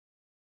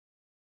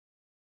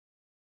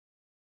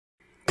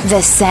The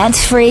Set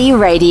Free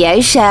Radio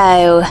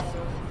Show.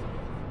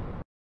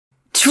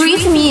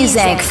 Truth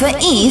music for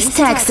East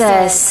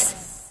Texas.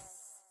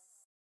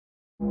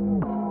 We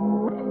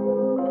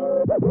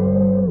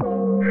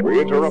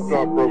interrupt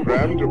our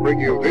program to bring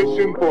you this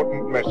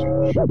important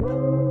message.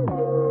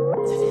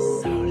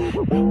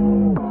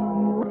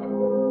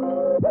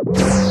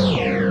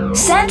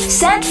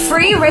 Set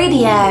Free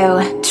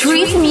Radio.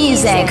 Truth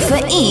music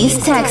for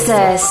East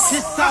Texas.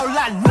 This all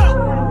I know.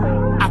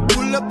 I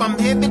pull up, I'm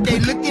heavy, they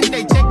looking,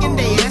 they checking,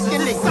 they asking,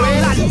 they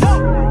questions.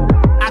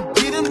 I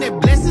get them their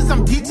blessings,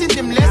 I'm teaching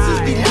them lessons,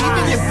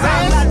 believing their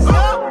prayers.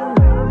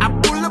 I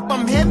pull up,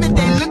 I'm heavy,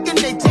 they looking,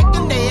 they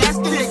checking, they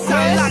asking, they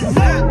questions.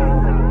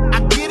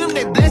 I get them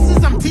their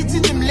blessings, I'm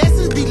teaching them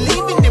lessons,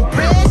 believing their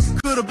prayers.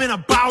 Could've been a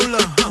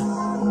baller,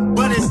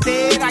 but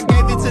instead I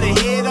gave it to the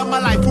head of my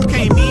life, who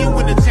came in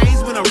when the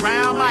chains went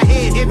around my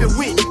head, heavy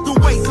with the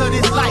weights of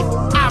this life.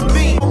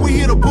 We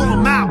here to pull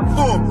them out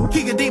for them,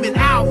 kick a demon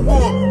out for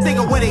them, take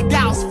away they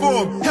doubts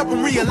for them, help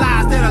them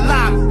realize that a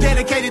life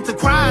dedicated to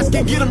Christ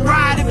can get them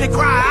right if they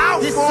cry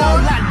out. This all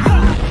I know.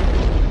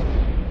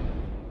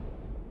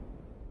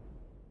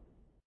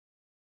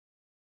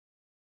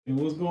 And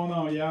what's going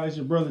on, y'all? It's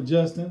your brother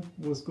Justin.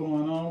 What's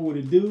going on? What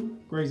it do?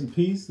 Grace and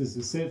peace. This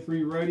is Set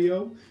Free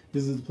Radio.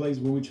 This is the place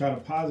where we try to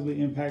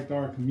positively impact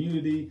our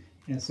community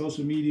and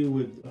social media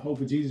with the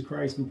hope of Jesus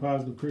Christ through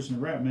positive Christian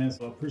rap, man.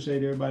 So I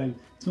appreciate everybody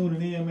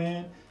tuning in,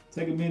 man.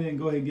 Take a minute and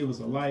go ahead and give us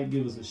a like,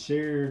 give us a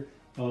share.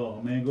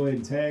 Man, go ahead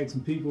and tag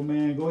some people,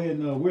 man. Go ahead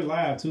and we're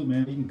live too,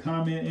 man. You can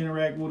comment,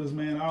 interact with us,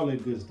 man, all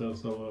that good stuff.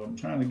 So I'm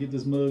trying to get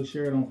this mug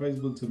shared on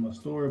Facebook to my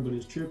story, but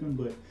it's tripping.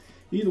 But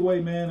either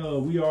way,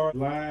 man, we are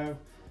live.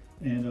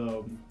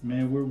 And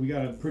man, we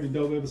got a pretty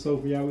dope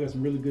episode for y'all. We got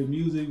some really good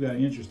music. We got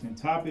an interesting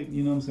topic.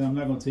 You know what I'm saying? I'm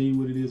not gonna tell you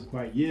what it is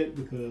quite yet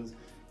because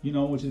I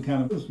want you to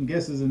kind of put some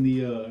guesses in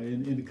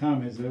the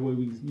comments. That way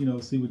we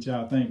see what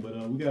y'all think. But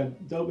we got a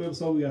dope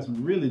episode. We got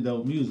some really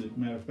dope music,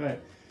 matter of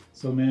fact.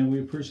 So man,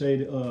 we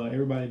appreciate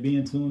everybody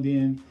being tuned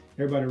in,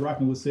 everybody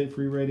rocking with Set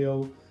Free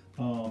Radio.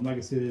 Like I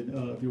said,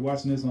 if you're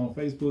watching this on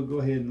Facebook, go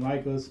ahead and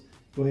like us.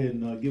 Go ahead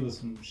and give us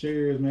some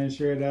shares, man.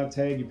 Share it out,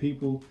 tag your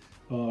people.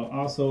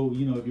 Also,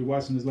 if you're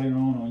watching this later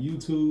on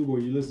YouTube or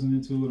you're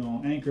listening to it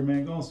on Anchor,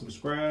 man, go and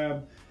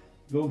subscribe.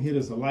 Go hit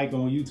us a like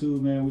on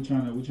YouTube, man. We're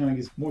trying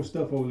to get more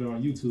stuff over there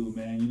on YouTube,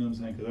 man. You know what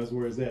I'm saying? Because that's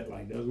where it's at.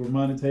 Like, that's where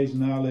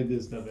monetization and all that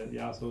good stuff at,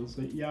 y'all. So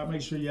y'all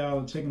make sure y'all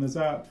are checking us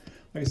out.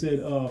 Like I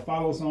said,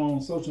 follow us on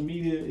social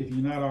media. If you're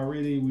not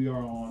already, we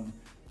are on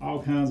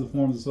all kinds of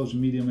forms of social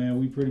media, man.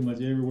 We pretty much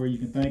everywhere you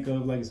can think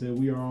of. Like I said,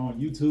 we are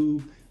on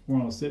YouTube. We're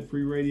on Set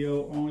Free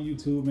Radio on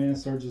YouTube, man.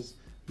 Search us,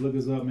 look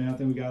us up, man. I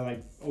think we got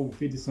like over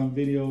 50-some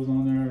videos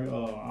on there,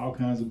 all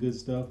kinds of good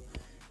stuff.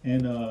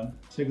 And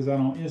check us out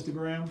on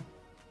Instagram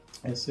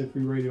at Set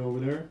Free Radio over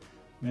there.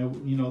 Man,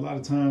 a lot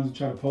of times we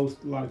try to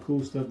post a lot of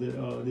cool stuff that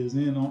is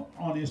on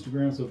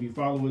Instagram. So if you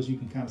follow us, you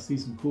can kind of see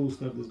some cool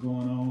stuff that's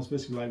going on,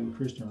 especially like with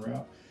Christian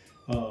rap.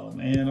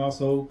 And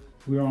also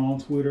we are on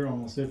Twitter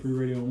on Set Free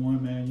Radio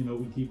 1, man.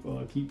 We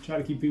try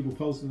to keep people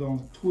posted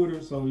on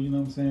Twitter. So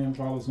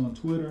follow us on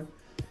Twitter.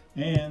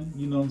 And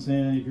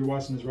if you're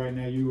watching this right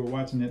now, you are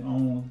watching it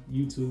on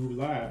YouTube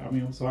Live.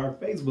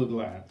 Facebook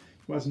Live.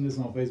 Watching this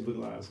on Facebook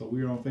Live. So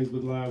we're on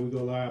Facebook Live. We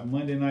go live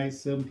Monday night,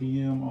 7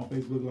 p.m. on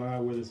Facebook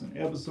Live, whether it's an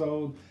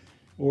episode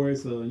or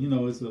it's a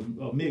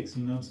mix.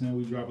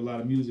 We drop a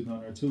lot of music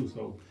on there too.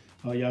 So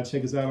y'all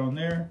check us out on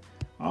there.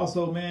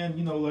 Also,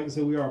 man, like I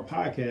said, we are a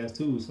podcast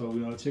too. So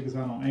check us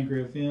out on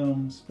Anchor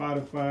FM,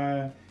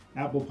 Spotify,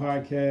 Apple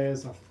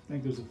Podcasts. I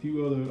think there's a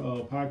few other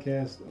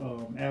podcast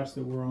apps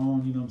that we're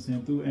on,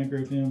 through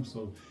Anchor FM.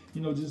 So,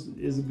 just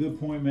is a good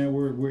point, man.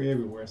 We're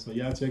everywhere. So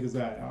y'all check us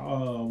out.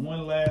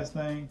 One last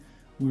thing.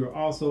 We are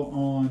also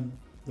on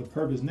the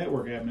Purpose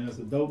Network app, man. It's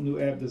a dope new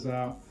app that's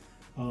out.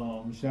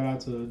 Shout out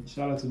to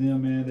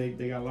them, man. They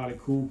got a lot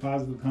of cool,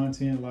 positive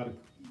content, a lot of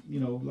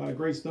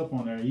great stuff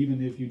on there.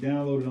 Even if you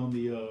download it on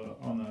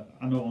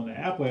the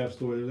Apple App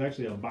Store, there's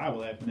actually a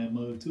Bible app in that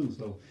mug too.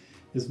 So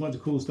there's a bunch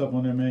of cool stuff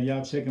on there, man.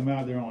 Y'all check them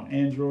out. They're on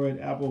Android,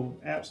 Apple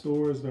App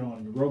Stores. They're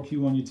on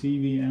Roku on your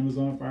TV,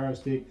 Amazon Fire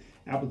Stick,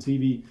 Apple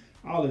TV.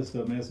 All that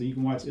stuff, man. So you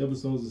can watch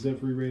episodes of Set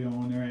Free Radio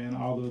on there and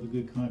all the other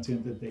good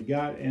content that they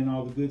got and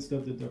all the good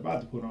stuff that they're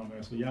about to put on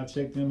there. So y'all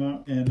check them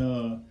out. And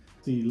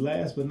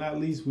last but not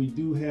least, we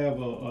do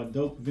have a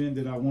dope event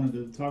that I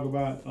wanted to talk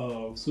about.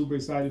 Super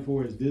excited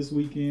for is this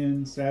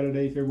weekend,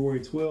 Saturday, February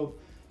 12th.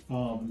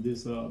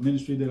 This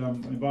ministry that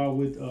I'm involved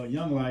with,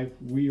 Young Life,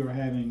 we are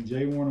having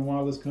J. Warner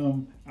Wallace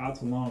come out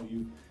to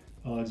Longview.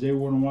 J.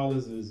 Warner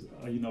Wallace is,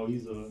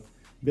 he's a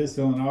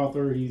best-selling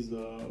author. He's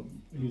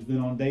been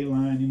on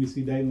Dateline,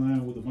 NBC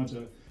Dateline, with a bunch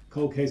of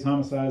cold case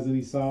homicides that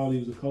he solved. He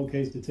was a cold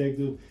case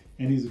detective,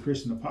 and he's a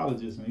Christian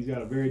apologist. And he's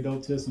got a very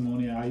dope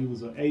testimony how he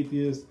was an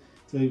atheist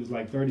till he was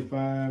like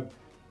 35.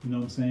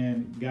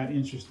 Got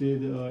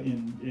interested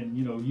in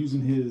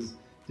using his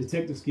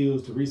detective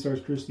skills to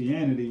research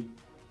Christianity,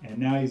 and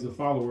now he's a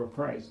follower of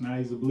Christ. Now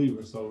he's a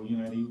believer. So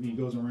he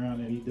goes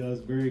around and he does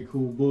very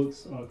cool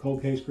books.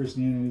 Cold Case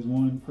Christianity is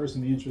one.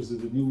 Person of Interest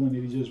is a new one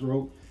that he just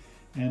wrote.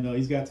 And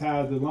he's got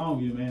ties to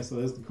Longview, man. So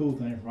that's the cool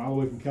thing, from all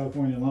the way from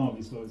California to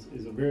Longview. So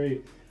it's a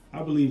very,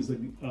 I believe it's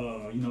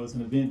it's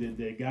an event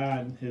that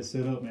God has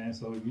set up, man.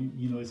 So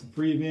it's a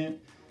free event.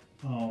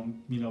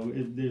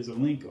 There's a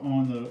link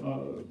on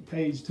the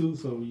page too,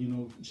 so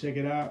check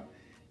it out.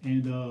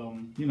 And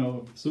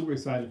super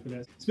excited for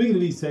that. Speaking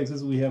of East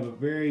Texas, we have a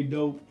very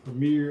dope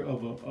premiere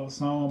of a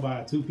song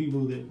by two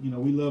people that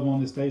we love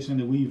on this station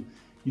that we've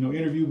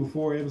interviewed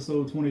before.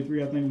 Episode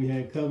 23, I think we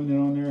had Covenant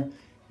on there,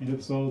 and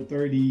episode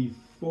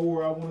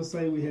 34, I want to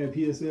say, we had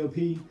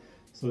PSLP.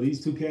 So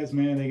these two cats,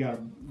 man, they got a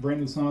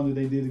brand new song that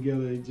they did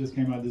together. It just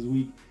came out this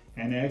week,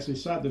 and they actually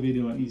shot the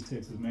video in East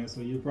Texas, man.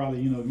 So you'll probably,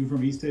 if you're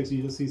from East Texas,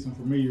 you'll see some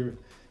familiar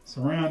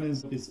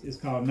surroundings. It's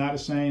called Not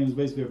Ashamed. It's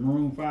basically a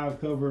Maroon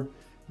 5 cover.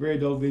 Very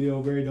dope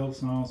video, very dope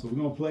song. So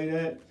we're gonna play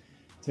that.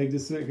 Take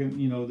this second,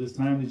 this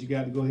time that you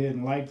got to go ahead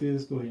and like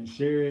this, go ahead and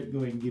share it, go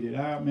ahead and get it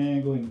out,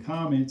 man. Go ahead and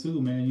comment too,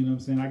 man. You know what I'm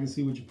saying? I can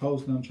see what you're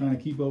posting. I'm trying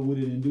to keep up with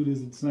it and do this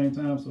at the same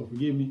time, so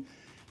forgive me.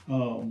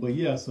 But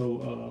yeah,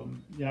 so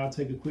I'll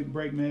take a quick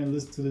break, man.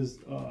 Listen to this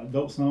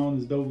dope song,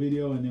 this dope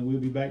video, and then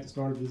we'll be back to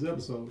start this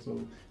episode.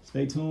 So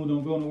stay tuned,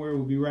 don't go nowhere.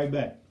 We'll be right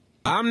back.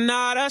 I'm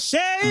not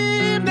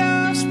ashamed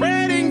of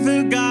spreading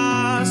the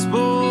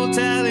gospel,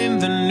 telling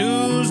the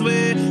news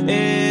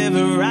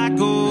wherever I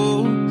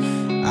go.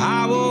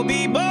 I will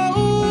be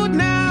bold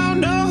now,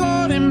 no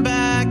holding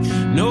back.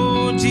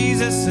 No,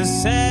 Jesus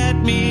has set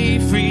me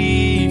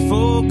free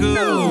for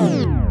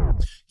good.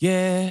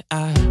 Yeah,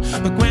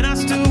 but when I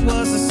still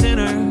was a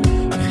sinner,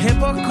 a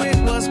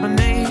hypocrite was my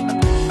name.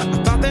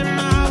 I thought that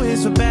my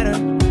ways were better,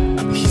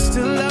 but he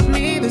still loved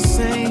me the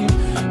same.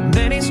 And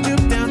then he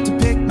stooped down to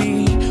pick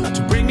me,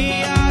 to bring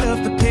me out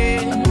of the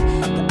pit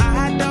that I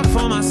had dug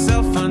for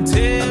myself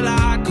until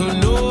I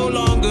could no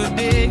longer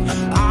dig.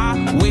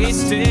 I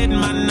wasted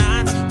my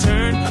nights,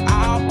 turned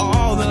out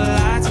all the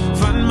lights,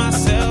 found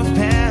myself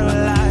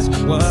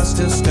paralyzed, was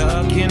still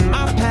stuck in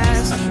my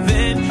past.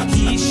 Then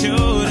he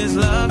showed his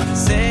love,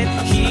 said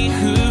he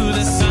who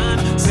the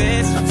Son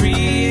sets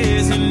free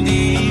is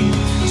indeed.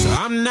 So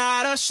I'm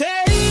not ashamed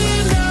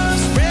of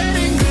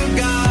spreading the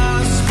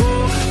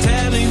gospel,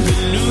 telling the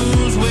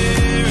news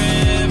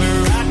wherever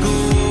I go.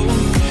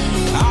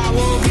 I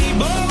will be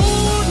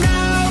bold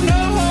now,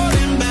 no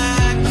holding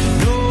back.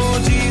 No,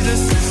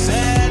 Jesus has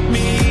set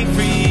me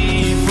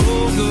free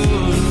for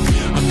good.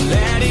 I'm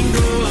letting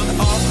go of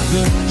all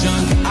the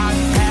junk I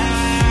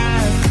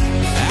had,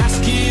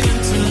 asking him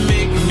to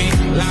make me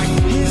like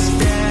his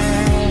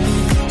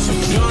dad. So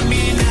join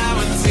me now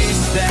and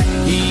taste that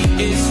he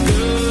is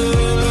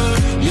good.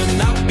 You'll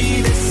not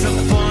be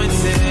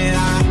disappointed,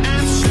 I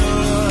am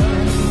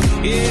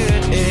sure. Yeah.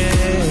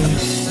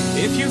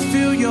 If you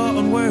feel you're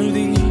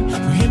unworthy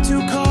for him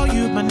to call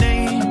you by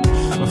name,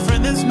 my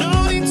friend, there's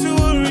no need to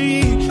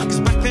worry, cause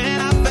back then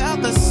I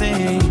felt the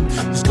same.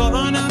 Just call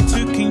on up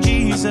to King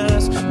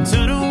Jesus and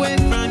turn away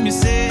from your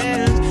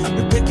sins.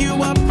 He'll pick you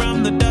up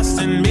from the dust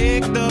and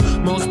make the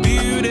most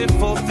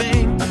beautiful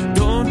thing.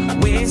 Don't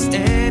waste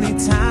any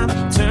time,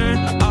 turn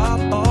up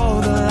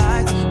all the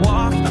lights,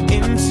 walk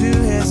into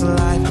his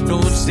life.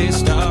 Don't stay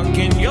stuck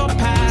in your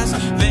past,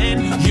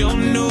 then you'll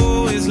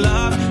know his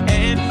love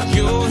and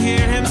you'll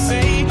hear him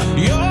say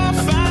you're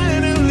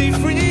finally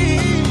free.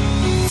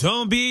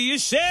 Don't be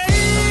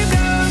ashamed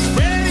of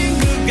spreading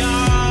the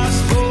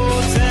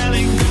gospel,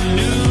 telling the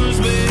news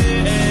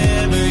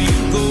wherever you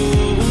go.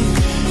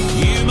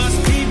 You must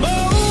be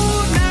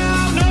bold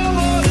now, no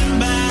holding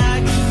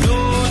back. No,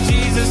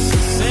 Jesus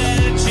has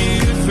set you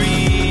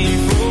free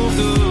for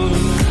good.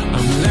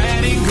 I'm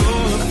letting go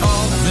of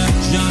all the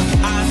junk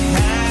I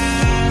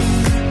had,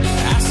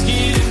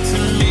 asking him to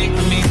make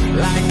me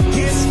like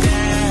his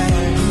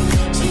dad.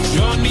 So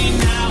join me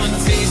now and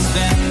taste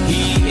that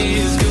he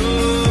is good.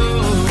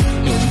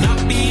 You'll not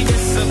be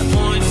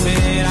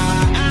disappointed, I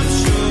am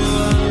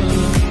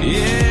sure.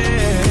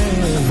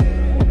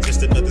 Yeah.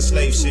 Just another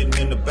slave sitting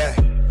in the back.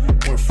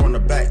 Went from the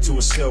back to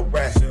a cell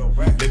rack.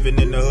 Living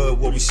in the hood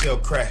where we sell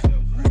crack.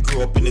 I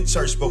grew up in the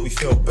church, but we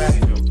fell back.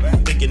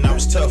 Thinking I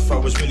was tough, I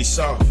was really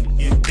soft.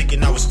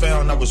 Thinking I was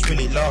found, I was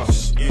really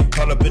lost.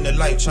 Caught up in the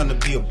life, trying to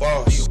be a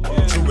boss.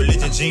 True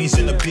religion jeans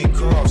and a big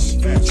cross.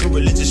 True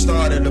religion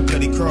started a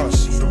bloody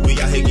cross. We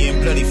out here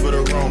getting bloody for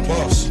the wrong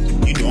boss.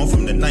 You know I'm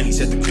from the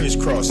 90s at the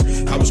crisscross.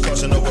 I was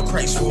crossing over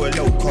Christ for a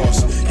low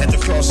cost. Had to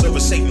cross over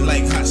Satan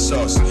like hot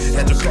sauce.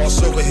 Had to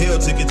cross over hell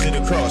to get to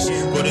the cross.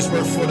 But it's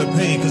worth for the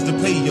pain, cause the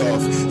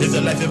payoff is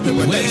a life in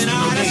paradise with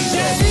no days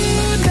off.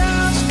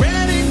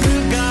 Spreading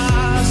the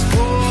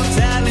gospel,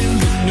 telling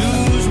the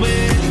news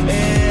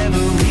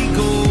wherever we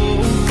go.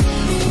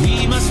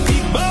 We must be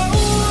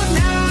bold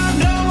now,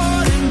 no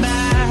holding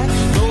back.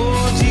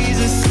 Lord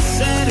Jesus has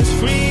set us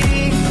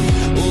free.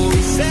 Oh,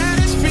 he set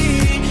us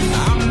free.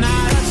 I'm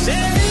not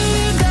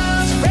ashamed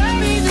of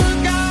spreading the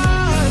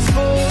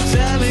gospel,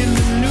 telling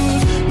the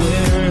news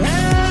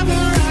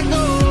wherever I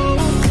go.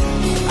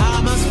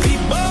 I must be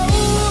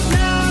bold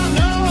now,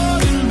 no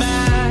holding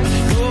back.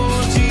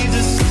 Lord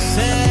Jesus has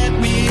set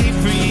me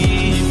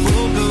free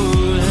for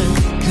good.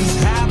 'Cause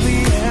happy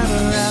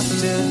ever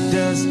after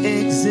does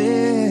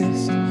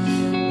exist.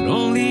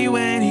 only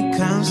when he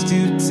comes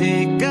to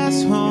take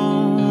us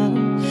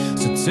home.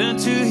 So turn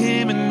to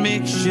him and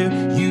make sure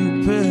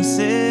you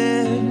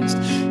persist.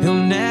 He'll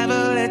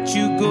never let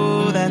you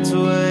go, that's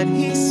what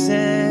he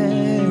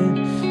said.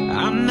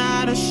 I'm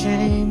not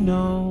ashamed,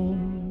 no.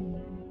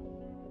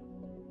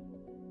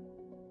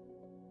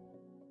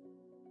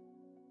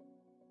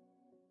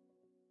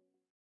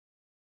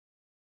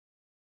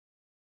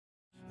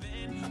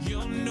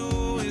 You'll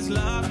know his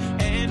love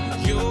and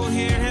you'll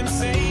hear him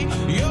say,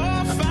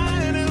 you're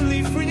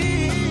finally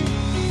free.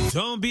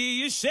 Don't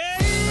be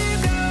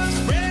ashamed of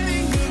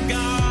spreading the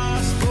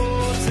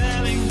gospel,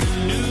 telling the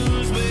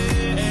news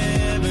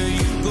wherever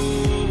you go.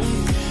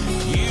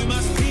 You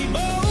must be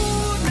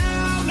bold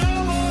now, no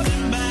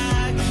holding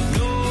back.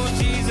 Know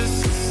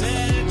Jesus has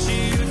set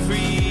you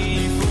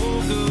free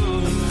for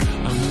good.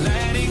 I'm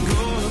letting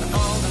go of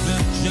all the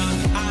junk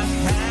I've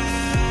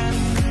had,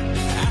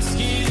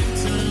 asking him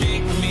to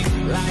make me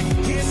like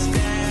his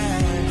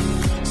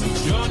dad. So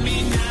join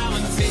me now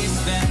and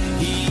taste that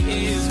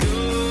he is good.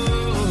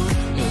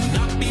 You'll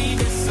not be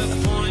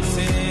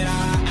disappointed, I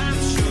am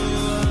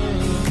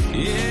sure.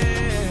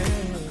 Yeah.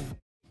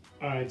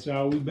 All right,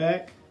 y'all, we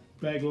back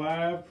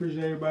live.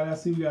 Appreciate everybody. I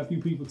see we got a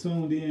few people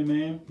tuned in,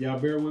 man. Y'all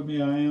bear with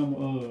me. I am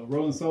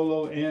rolling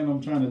solo, and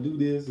I'm trying to do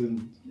this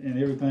and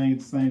everything at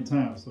the same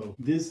time. So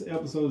this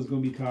episode is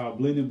going to be called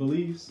Blended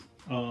Beliefs.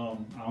 I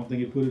don't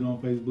think it put it on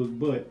Facebook,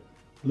 but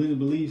Blended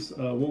Beliefs,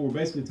 what we're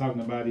basically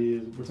talking about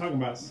is, we're talking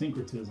about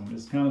syncretism.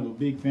 It's kind of a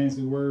big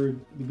fancy word.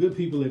 The good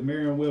people at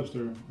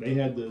Merriam-Webster, they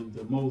had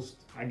the most,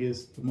 I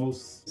guess, the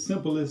most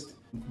simplest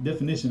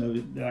definition of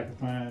it that I could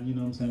find, you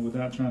know what I'm saying,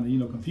 without trying to, you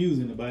know, confuse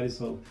anybody.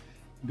 So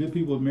good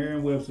people at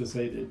Merriam-Webster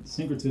say that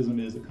syncretism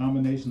is a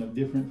combination of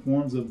different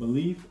forms of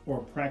belief or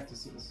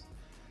practices.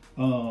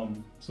 So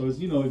it's,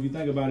 you know, if you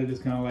think about it,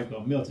 it's kind of like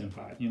a melting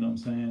pot, you know what I'm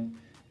saying?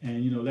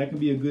 And, you know, that can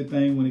be a good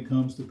thing when it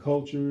comes to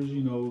cultures,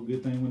 you know, a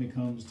good thing when it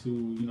comes to,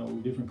 you know,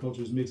 different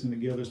cultures mixing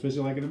together,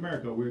 especially like in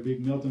America. We're a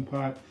big melting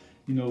pot.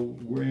 You know,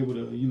 we're able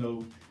to, you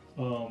know,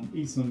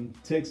 eat some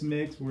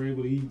Tex-Mex. We're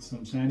able to eat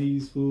some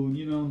Chinese food.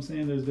 You know what I'm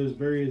saying? There's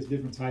various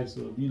different types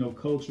of, you know,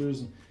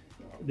 cultures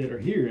that are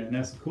here, and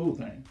that's a cool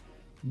thing.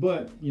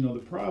 But, you know, the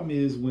problem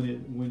is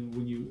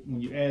when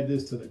you add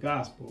this to the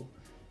gospel,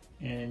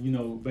 and, you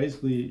know,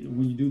 basically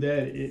when you do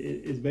that,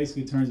 it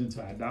basically turns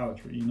into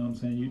idolatry. You know what I'm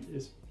saying?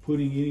 It's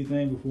putting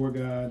anything before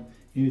God,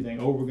 anything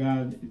over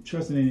God,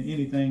 trusting in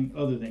anything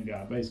other than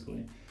God,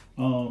 basically.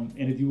 And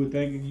if you would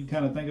think, you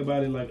kind of think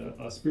about it like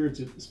a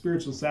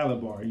spiritual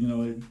salad bar. You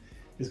know,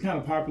 it's kind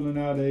of popular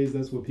nowadays.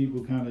 That's what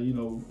people kind of, you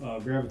know,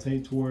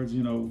 gravitate towards.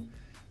 You know,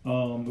 a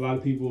lot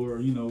of people are,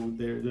 you know,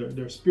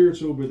 they're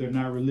spiritual, but they're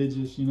not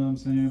religious. You know what I'm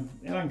saying?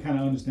 And I can kind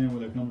of understand where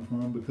they're coming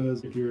from,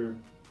 because if you're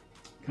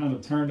kind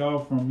of turned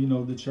off from, you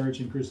know, the church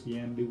and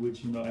Christianity,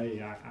 which, you know,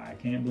 hey, I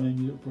can't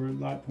blame you for a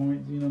lot of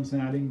points, you know what I'm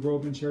saying? I didn't grow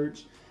up in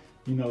church,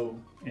 you know,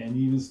 and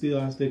even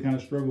still, I still kind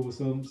of struggle with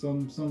some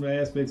of the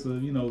aspects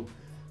of, you know,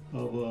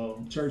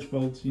 of church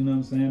folks, you know what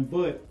I'm saying?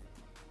 But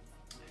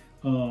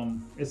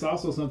it's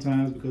also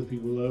sometimes because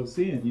people love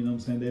sin, you know what I'm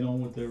saying? They don't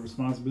want the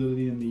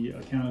responsibility and the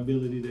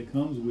accountability that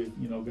comes with,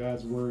 you know,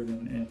 God's word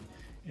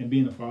and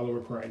being a follower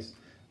of Christ.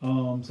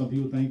 Some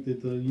people think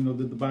that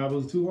that the Bible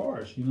is too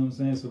harsh, you know what I'm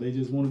saying? So they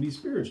just want to be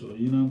spiritual,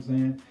 you know what I'm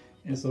saying?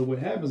 And so what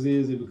happens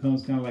is it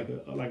becomes kind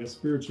of like a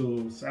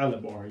spiritual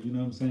salad bar, you know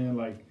what I'm saying?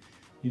 Like,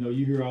 you know,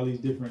 you hear all these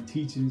different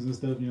teachings and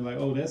stuff, and you're like,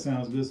 oh, that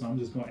sounds good, so I'm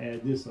just going to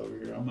add this over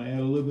here. I'm going to add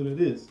a little bit of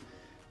this,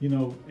 you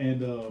know, and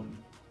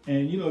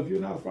you know, if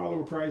you're not a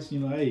follower of Christ, you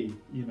know, hey,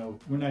 you know,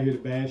 we're not here to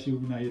bash you,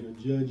 we're not here to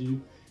judge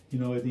you. You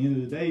know, at the end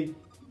of the day,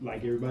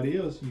 like everybody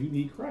else, you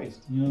need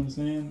Christ. You know what I'm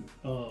saying?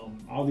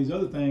 All these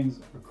other things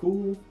are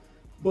cool,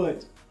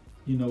 but,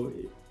 you know,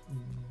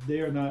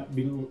 they're not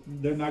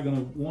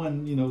gonna,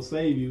 one, you know,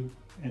 save you,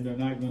 and they're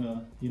not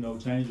gonna, you know,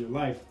 change your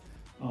life.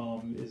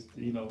 It's,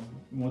 you know,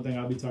 one thing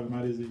I'll be talking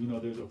about is that, you know,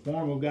 there's a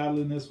form of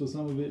godliness with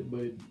some of it,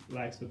 but it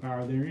lacks the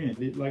power therein.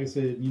 Like I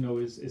said, you know,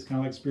 it's kind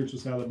of like spiritual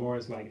salad bar.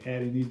 It's like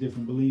adding these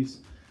different beliefs.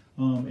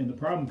 And the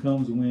problem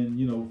comes when,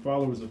 you know,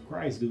 followers of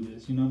Christ do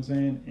this, you know what I'm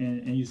saying?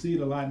 And you see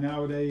it a lot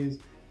nowadays.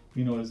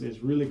 You know, it's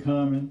really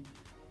common,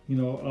 you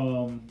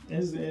know,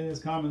 it's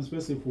common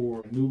especially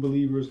for new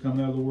believers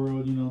coming out of the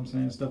world, you know what I'm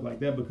saying, stuff like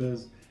that,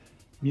 because,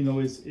 you know,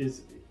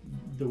 it's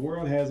the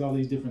world has all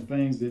these different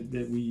things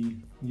that we,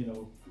 you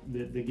know,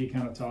 that get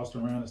kind of tossed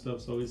around and stuff.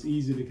 So it's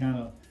easy to kind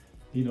of,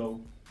 you know,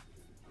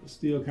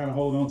 still kind of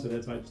hold on to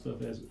that type of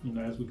stuff as, you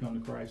know, as we come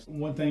to Christ.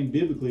 One thing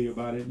biblically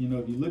about it, you know,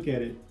 if you look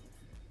at it,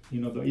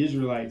 you know, the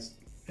Israelites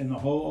in the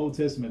whole Old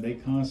Testament, they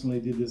constantly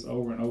did this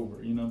over and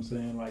over, you know what I'm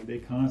saying? Like they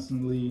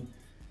constantly,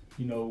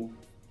 you know,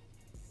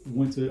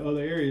 went to other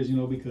areas, you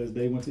know, because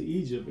they went to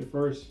Egypt at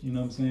first, you know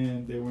what I'm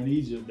saying? They were in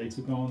Egypt. They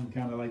took on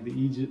kind of like the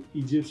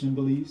Egyptian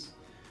beliefs.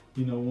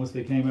 You know, once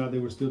they came out, they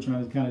were still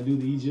trying to kind of do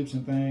the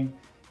Egyptian thing.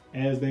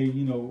 As they,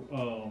 you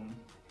know,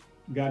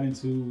 got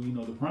into, you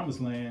know, the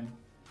Promised Land,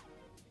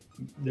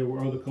 there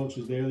were other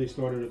cultures there. They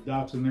started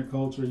adopting their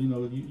culture. You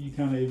know, you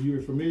kind of, if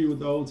you're familiar with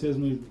the Old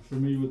Testament,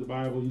 familiar with the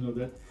Bible, you know,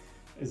 that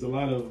it's a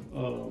lot of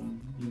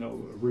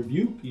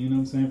rebuke, you know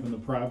what I'm saying, from the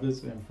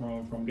prophets and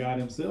from God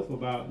himself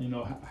about,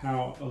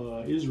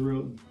 how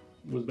Israel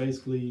was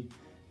basically,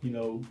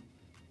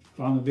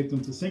 falling victim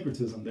to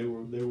syncretism. They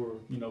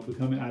were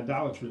becoming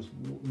idolatrous,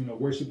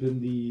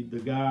 worshiping the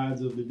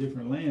gods of the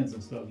different lands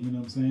and stuff, you know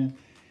what I'm saying?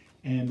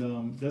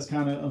 And that's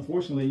kind of,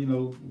 unfortunately,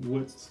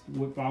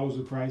 what followers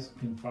of Christ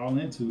can fall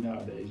into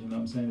nowadays, you know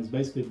what I'm saying? It's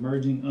basically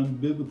merging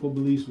unbiblical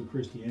beliefs with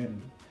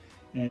Christianity.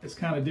 And it's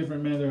kind of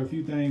different, man. There are a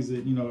few things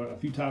that, a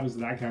few topics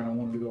that I kind of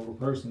wanted to go over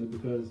personally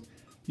because,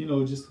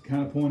 just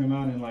kind of point them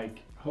out and like,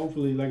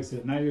 hopefully, like I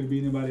said, not here to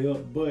beat anybody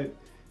up, but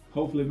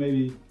hopefully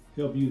maybe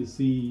help you to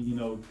see,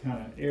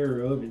 kind of error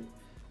of it.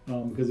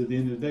 Because at the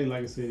end of the day,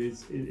 like I said,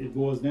 it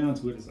boils down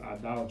to it's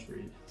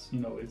idolatry.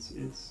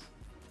 It's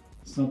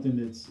something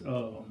that's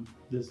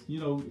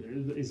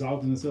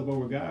exalting itself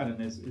over God, and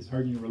it's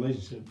hurting your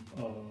relationship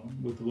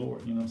with the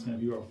Lord, you know what I'm saying,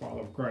 if you are a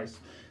follower of Christ.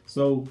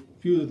 So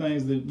a few of the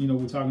things that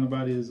we're talking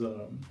about is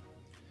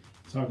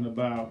talking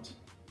about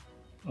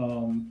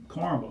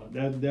karma.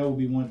 That would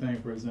be one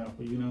thing, for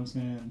example, you know what I'm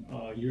saying.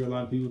 You hear a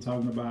lot of people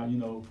talking about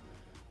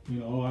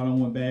oh, I don't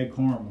want bad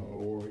karma,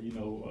 or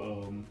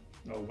oh,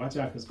 watch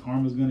out because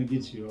karma's gonna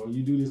get you, or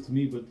you do this to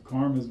me but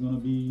karma's gonna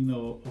be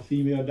a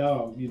female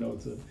dog,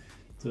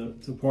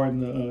 to pardon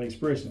the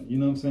expression, you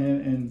know what I'm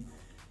saying. And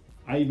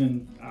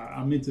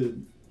I meant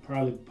to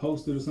probably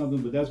post it or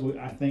something, but that's what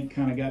I think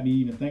kind of got me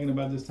even thinking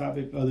about this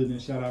topic, other than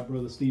shout out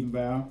brother Stephen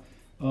Bow.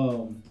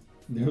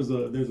 There's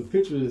a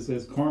picture that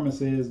says, karma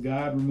says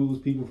God removes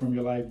people from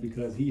your life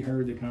because he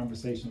heard the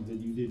conversations that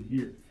you didn't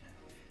hear.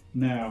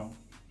 Now,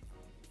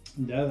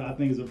 that I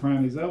think is a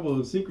prime example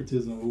of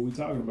syncretism, what we're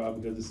talking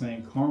about, because it's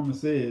saying karma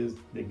says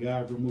that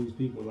God removes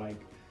people. Like,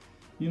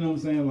 you know what I'm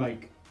saying?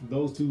 Like,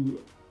 those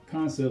two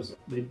concepts,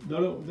 they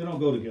don't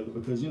go together,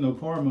 because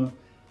karma,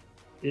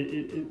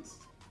 it's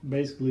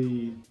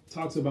basically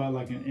talks about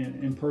like an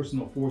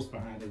impersonal force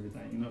behind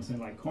everything. You know what I'm saying?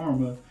 Like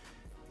karma,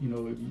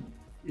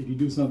 if you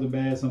do something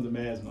bad is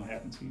gonna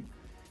happen to you.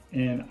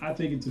 And I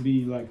think it to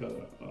be like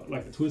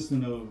a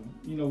twisting of,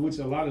 which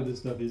a lot of this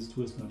stuff is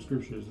twisting of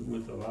scriptures.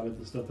 With a lot of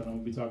the stuff that I'm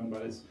gonna be talking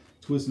about is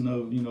twisting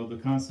of, the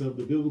concept,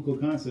 the biblical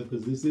concept,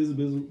 because this is a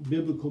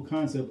biblical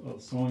concept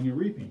of sowing and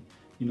reaping.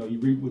 You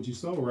reap what you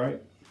sow, right?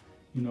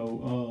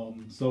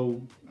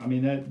 So I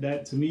mean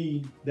that to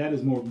me, that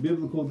is more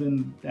biblical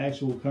than the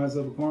actual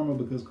concept of karma,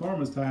 because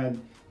karma is tied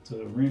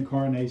to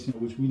reincarnation,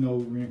 which we know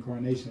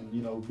reincarnation,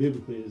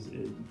 biblically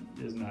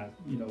is not,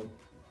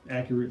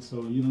 accurate.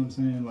 So you know what I'm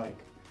saying? Like,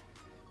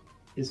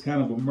 it's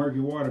kind of a murky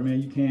water,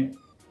 man. You can't,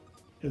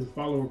 as a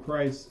follower of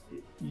Christ,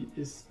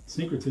 it's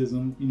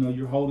syncretism.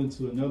 You're holding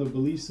to another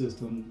belief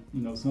system,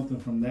 something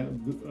from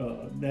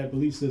that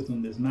belief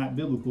system that's not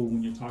biblical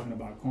when you're talking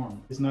about karma.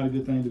 It's not a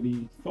good thing to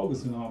be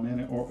focusing on,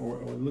 man, or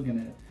looking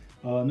at.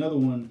 Another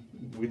one,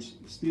 which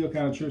still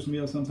kind of trips me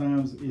up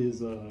sometimes,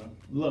 is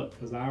luck.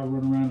 Because I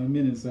run around in a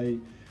minute and say,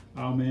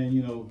 oh man,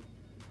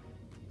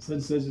 such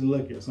and such is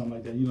lucky, or something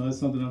like that. That's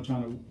something I'm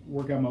trying to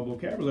work out my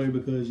vocabulary,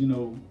 because,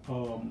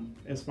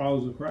 as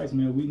followers of Christ,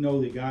 man, we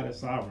know that God is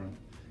sovereign.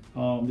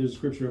 There's a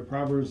scripture of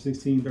Proverbs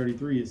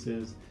 16:33. It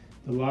says,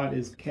 the lot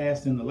is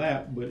cast in the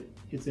lap, but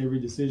its every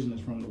decision is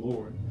from the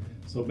Lord.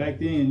 So back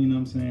then, what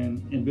I'm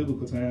saying, in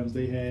biblical times,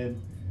 they had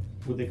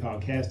what they call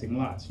casting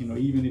lots.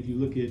 Even if you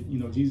look at,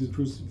 Jesus'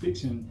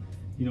 crucifixion,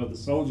 the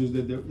soldiers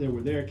that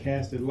were there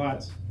casted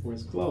lots for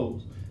his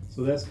clothes.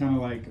 So that's kind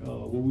of like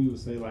what we would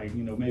say, like,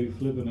 maybe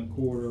flipping a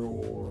quarter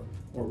or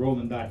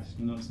rolling dice,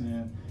 you know what I'm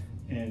saying?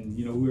 And,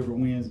 whoever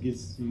wins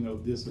gets,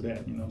 this or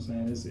that, you know what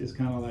I'm saying? It's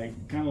kind of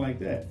like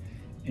that.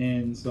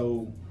 And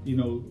so,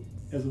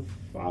 as a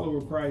follower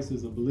of Christ,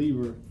 as a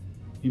believer,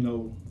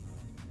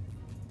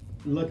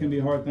 luck can be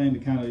a hard thing to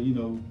kind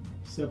of,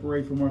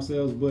 separate from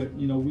ourselves. But,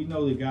 we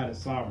know that God is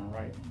sovereign,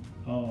 right?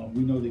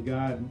 We know that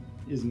God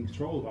is in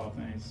control of all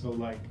things. So,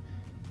 like,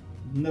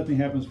 nothing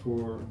happens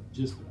for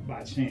just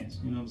by chance,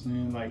 you know what I'm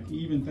saying? Like,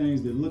 even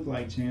things that look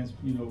like chance,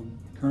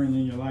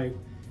 currently in your life,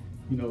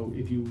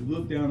 if you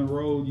look down the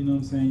road, you know what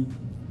I'm saying?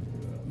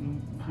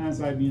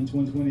 Hindsight being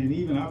 2020, and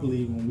even I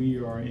believe when we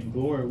are in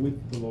glory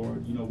with the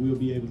Lord, we'll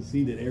be able to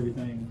see that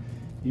everything,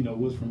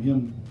 was from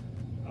Him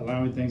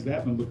allowing things to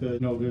happen, because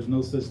there's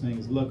no such thing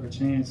as luck or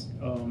chance.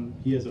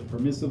 He has a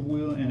permissive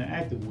will and an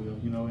active will,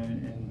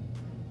 and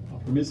a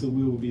permissive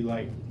will would be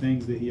like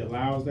things that He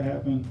allows to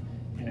happen,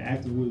 and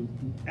active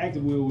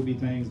will would be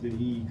things that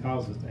He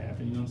causes to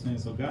happen. You know what I'm saying?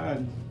 So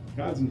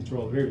God's in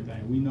control of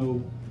everything. We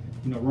know,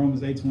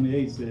 Romans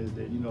 8:28 says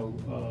that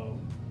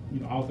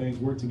all things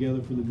work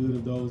together for the good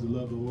of those that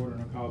love the Lord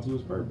and are called to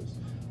His purpose.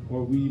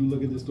 Or we even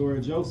look at the story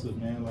of Joseph,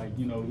 man. Like,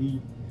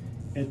 he,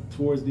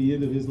 towards the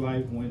end of his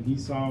life, when he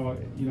saw,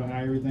 how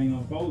everything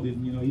unfolded,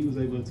 he was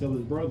able to tell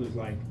his brothers,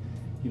 like,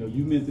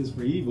 you meant this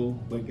for evil,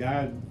 but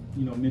God,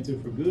 meant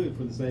it for good,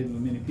 for the saving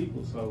of many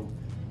people. So,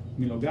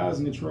 God's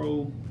in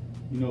control.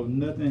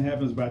 Nothing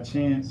happens by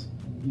chance.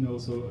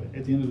 So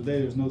at the end of the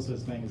day, there's no such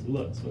thing as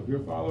luck. So if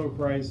you're a follower of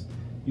Christ,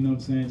 you know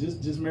what I'm saying,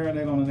 just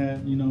marinate on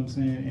that, you know what I'm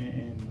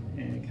saying,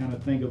 and kind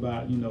of think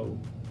about,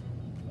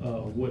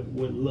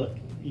 what luck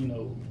you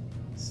know,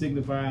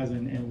 signifies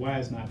and why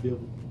it's not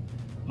biblical.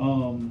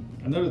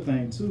 Another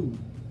thing too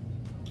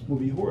will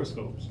be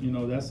horoscopes. You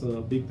know, that's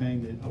a big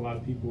thing that a lot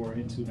of people are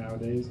into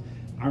nowadays.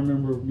 I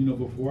remember, you know,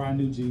 before I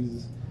knew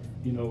Jesus,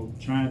 you know,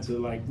 trying to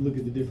like look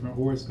at the different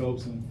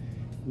horoscopes, and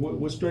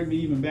what struck me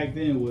even back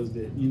then was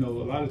that, you know,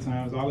 a lot of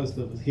times all that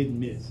stuff is hit and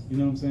miss. You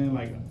know what I'm saying?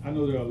 Like, I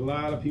know there are a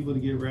lot of people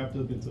that get wrapped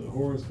up into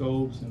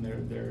horoscopes and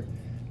their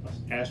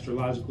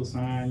astrological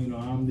sign. You know,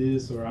 I'm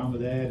this or I'm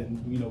that,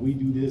 and you know, we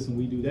do this and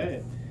we do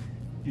that.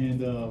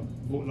 And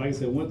like I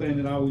said, one thing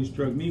that always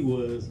struck me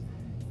was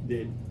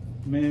that,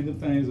 man, the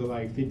things are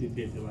like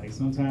 50-50. Like,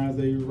 sometimes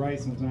they're right,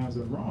 sometimes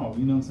they're wrong.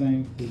 You know what I'm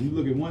saying? Because you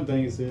look at one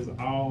thing, it says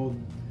all,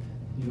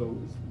 you know,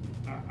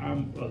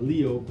 I'm a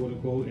Leo, quote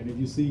unquote, and if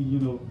you see, you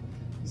know,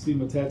 you see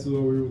my tattoo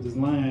over here with this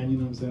line, you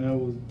know what I'm saying? That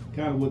was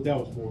kind of what that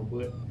was for.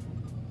 But,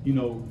 you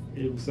know,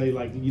 it would say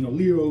like, you know,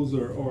 Leos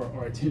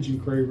are attention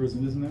cravers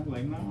and this and that.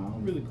 Like, no, I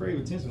don't really crave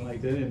attention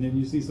like that. And then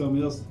you see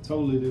something else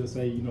totally that'll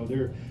say, you know,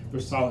 they're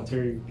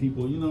solitary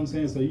people. You know what I'm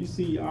saying? So you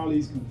see all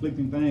these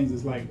conflicting things.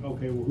 It's like,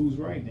 okay, well, who's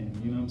right then?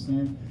 You know what I'm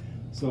saying?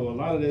 So a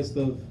lot of that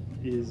stuff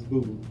is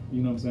boo-boo.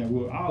 You know what I'm saying?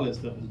 Well, all that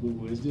stuff is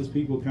boo-boo. It's just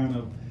people kind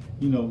of,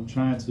 you know,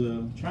 trying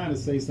to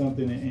say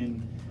something,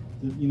 and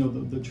you know,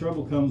 the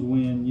trouble comes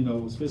when, you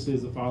know, especially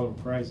as a follower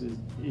of Christ, is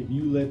if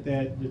you let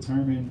that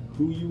determine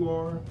who you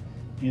are,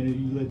 and if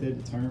you let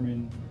that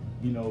determine,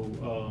 you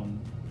know,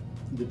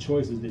 the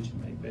choices that you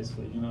make,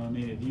 basically. You know what I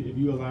mean? If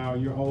you allow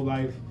your whole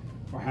life,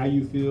 or how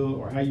you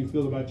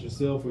feel about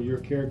yourself, or your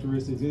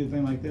characteristics,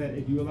 anything like that,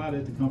 if you allow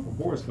that to come from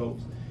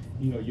horoscopes,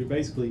 you know, you're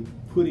basically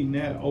putting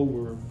that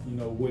over, you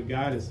know, what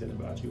God has said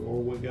about you,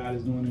 or what God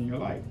is doing in your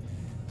life.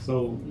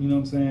 So, you know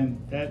what I'm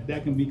saying,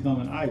 that can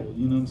become an idol.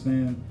 You know what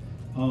I'm saying?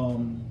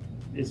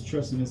 It's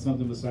trusting in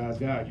something besides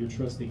God. You're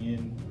trusting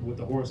in what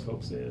the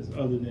horoscope says,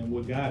 other than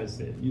what God has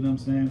said. You know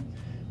what I'm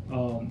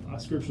saying? A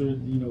scripture,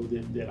 you know,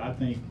 that I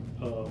think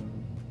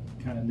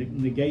kind of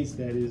negates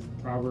that is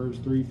Proverbs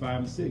 3, 5,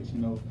 and 6. You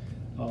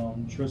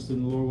know, trust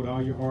in the Lord with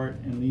all your heart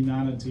and lean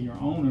not unto your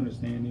own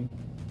understanding.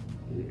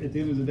 At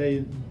the end of the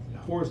day,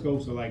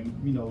 horoscopes are like,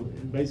 you know,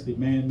 basically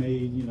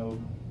man-made. You know,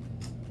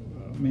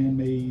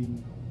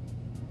 man-made.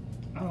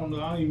 I don't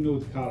know. I don't even know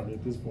what to call it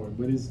at this point,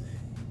 but it's,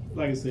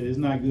 like I said, it's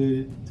not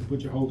good to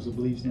put your hopes or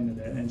beliefs into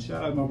that. And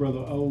shout out to my brother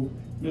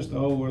Mr.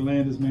 O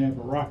Orlandis, man,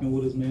 for rocking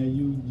with us, man.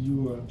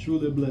 You are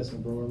truly a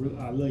blessing, bro.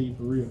 I love you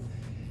for real.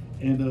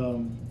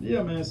 And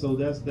yeah, man. So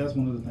that's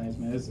one of the things,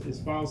 man. It's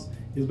false.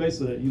 It's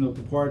basically, you know,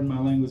 to pardon my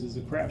language, it's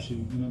a crapshoot. You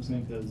know what I'm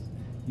saying? Because,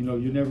 you know,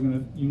 you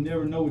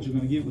never know what you're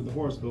gonna get with the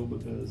horoscope,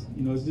 because,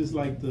 you know, it's just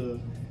like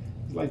the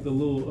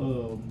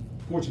little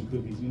fortune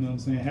cookies. You know what I'm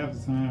saying? Half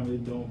the time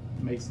it don't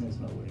make sense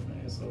no way,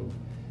 man. So,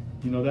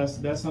 you know,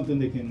 that's something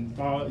that can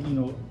fall, you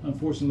know,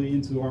 unfortunately,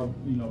 into our,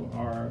 you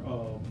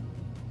know,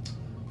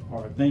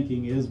 our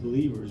thinking as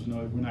believers. You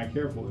know, if we're not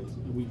careful,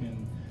 we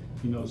can,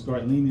 you know,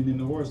 start leaning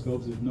into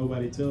horoscopes if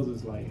nobody tells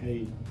us, like,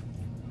 hey,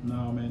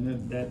 no, man,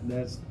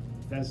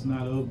 that's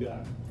not of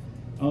God.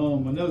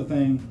 Another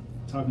thing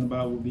talking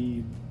about would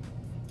be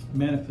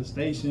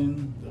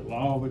manifestation, the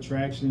law of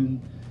attraction.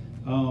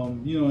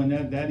 You know,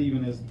 and that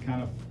even has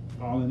kind of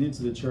fallen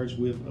into the church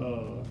with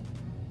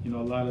you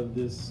know, a lot of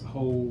this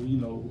whole, you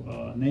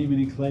know, name it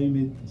and claim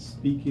it,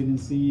 speak it and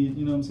see it,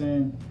 you know what I'm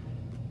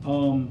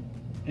saying?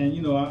 And,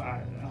 you know,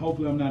 I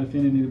hopefully I'm not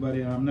offending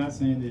anybody. I'm not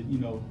saying that, you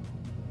know,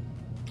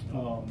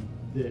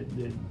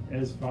 that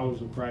as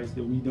followers of Christ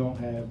that we don't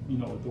have, you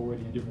know,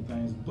 authority in different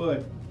things.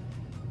 But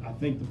I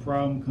think the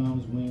problem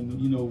comes when,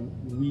 you know,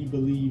 we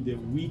believe that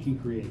we can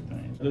create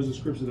things. There's a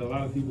scripture that a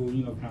lot of people,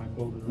 you know, kind of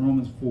quote,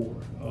 Romans 4.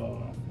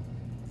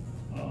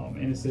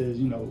 And it says,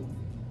 you know,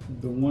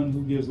 the one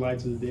who gives life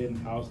to the dead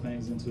and calls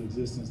things into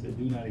existence that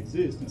do not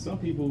exist. And some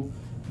people,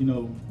 you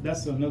know,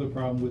 that's another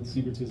problem with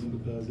syncretism,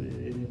 because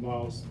it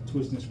involves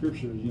twisting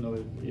scriptures. You know,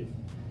 if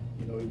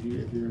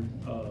you're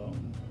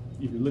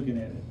looking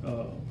at it,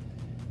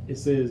 it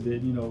says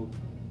that, you know,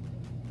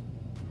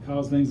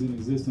 cause things in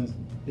existence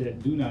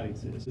that do not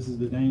exist. This is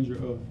the danger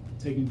of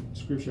taking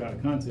scripture out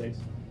of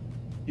context.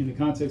 In the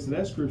context of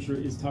that scripture,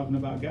 it's talking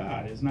about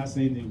God. It's not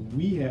saying that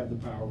we have the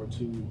power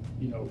to,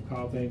 you know,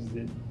 call things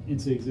that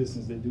into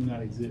existence that do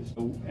not exist.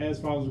 So as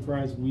followers of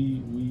Christ,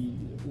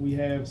 we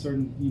have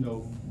certain, you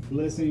know,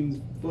 blessings,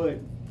 but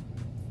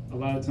a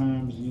lot of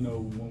times, you know,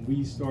 when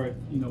we start,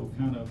 you know,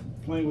 kind of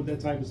playing with that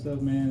type of stuff,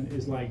 man,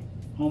 it's like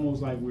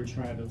almost like we're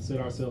trying to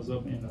set ourselves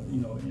up in a, you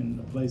know, in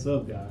the place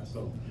of God.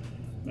 So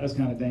that's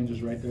kind of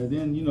dangerous right there.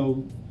 Then, you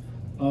know,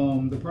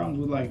 the problems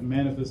with like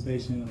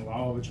manifestation and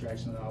law of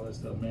attraction and all that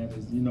stuff, man,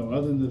 is, you know,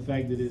 other than the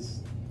fact that it's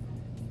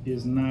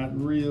not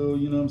real,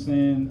 you know what I'm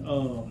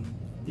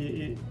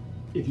saying?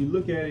 If you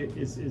look at it,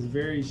 it's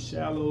very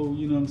shallow,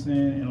 you know what I'm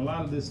saying? And a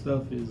lot of this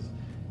stuff is,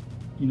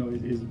 you know,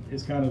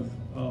 it's kind of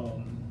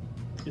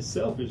it's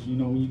selfish, you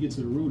know, when you get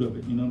to the root of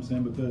it, you know what I'm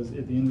saying? Because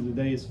at the end of the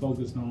day, it's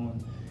focused on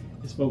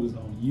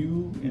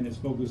you, and it's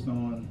focused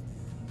on,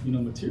 you know,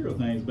 material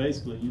things,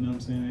 basically, you know what I'm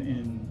saying?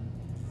 And,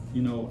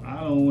 you know,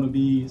 I don't want to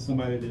be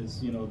somebody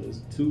that's, you know,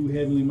 that's too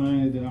heavenly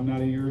minded that I'm not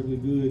any earthly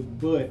good,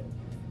 but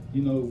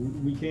you know,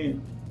 we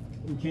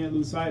can't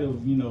lose sight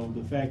of, you know,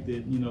 the fact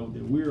that, you know,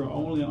 that we're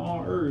only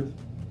on earth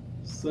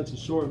such a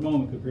short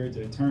moment compared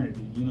to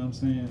eternity, you know what I'm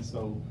saying?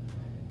 So,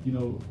 you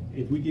know,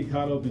 if we get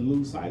caught up and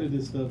lose sight of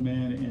this stuff,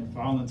 man, and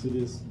fall into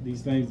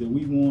these things that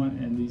we want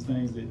and these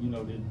things that, you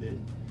know,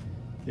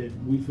 that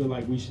we feel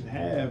like we should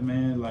have,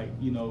 man, like,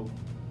 you know,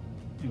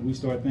 and we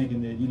start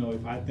thinking that, you know,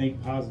 if I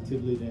think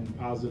positively, then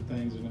positive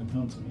things are going to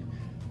come to me,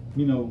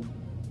 you know,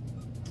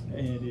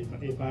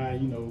 and if I,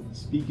 you know,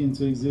 speak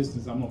into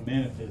existence, I'm going to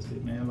manifest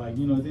it, man. Like,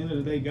 you know, at the end of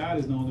the day, God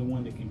is the only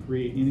one that can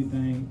create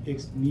anything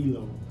ex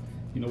nihilo,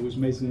 you know, which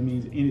basically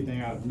means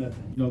anything out of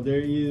nothing. You know,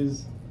 there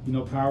is, you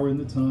know, power in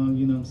the tongue,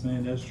 you know what I'm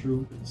saying? That's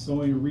true.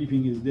 Sowing and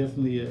reaping is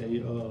definitely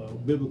a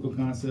biblical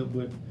concept,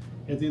 but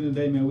at the end of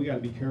the day, man, we got to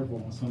be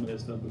careful on some of that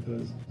stuff,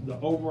 because the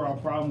overall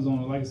problems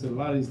on, like I said, a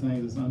lot of these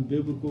things is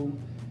unbiblical.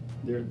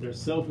 They're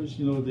selfish,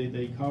 you know,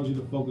 they cause you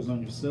to focus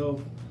on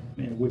yourself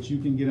and what you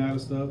can get out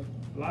of stuff.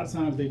 A lot of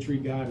times they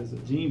treat God as a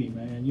genie,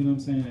 man, you know what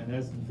I'm saying? And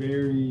that's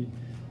very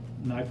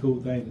not a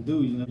cool thing to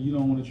do, you know? You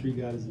don't want to treat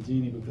God as a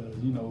genie because,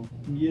 you know,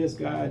 yes,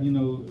 God, you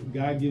know,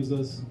 God gives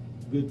us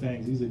good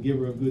things. He's a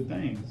giver of good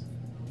things.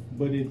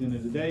 But at the end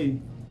of the day,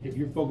 if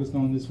you're focused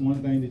on this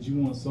one thing that you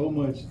want so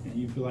much and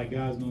you feel like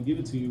God's going to give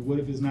it to you, what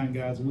if it's not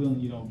God's will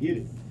and you don't get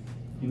it?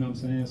 You know what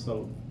I'm saying?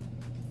 So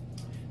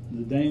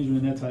the danger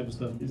in that type of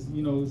stuff is,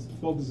 you know, it's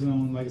focusing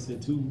on, like I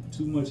said, too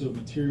much of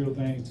material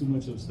things, too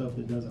much of stuff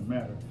that doesn't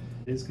matter.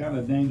 It's kind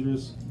of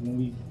dangerous when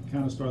we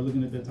kind of start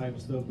looking at that type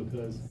of stuff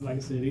because, like I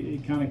said,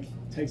 it kind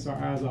of takes our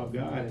eyes off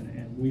God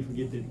and we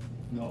forget that,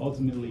 you know,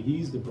 ultimately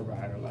He's the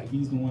provider. Like,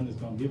 He's the one that's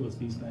going to give us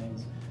these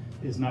things.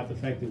 It's not the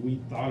fact that we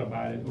thought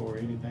about it or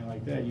anything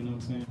like that, you know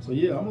what I'm saying? So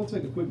yeah, I'm gonna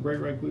take a quick break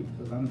right quick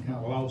because I'm kind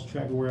of lost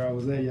track of where I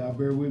was at. Y'all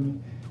bear with me.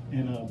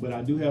 And but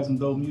I do have some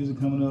dope music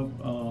coming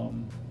up.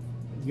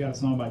 We got a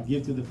song by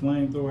Gifted the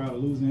Flamethrower out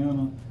of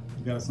Louisiana.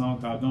 We got a song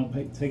called Don't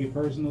Take It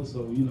Personal.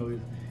 So, you know,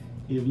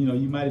 if you know,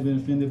 you might have been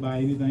offended by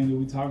anything that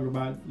we talk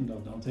about, you know,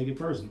 don't take it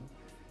personal.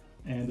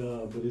 And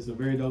but it's a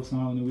very dope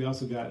song. And we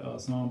also got a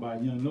song by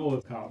Young Noah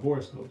called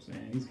Horoscopes,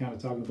 and he's kind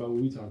of talking about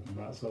what we talking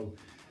about.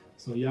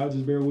 So y'all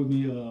just bear with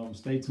me.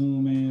 Stay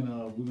tuned, man.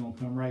 We're gonna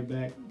come right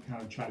back,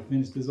 kind of try to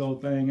finish this whole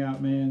thing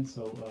out, man.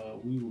 So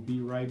we will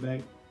be right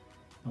back.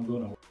 I'm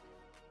gonna.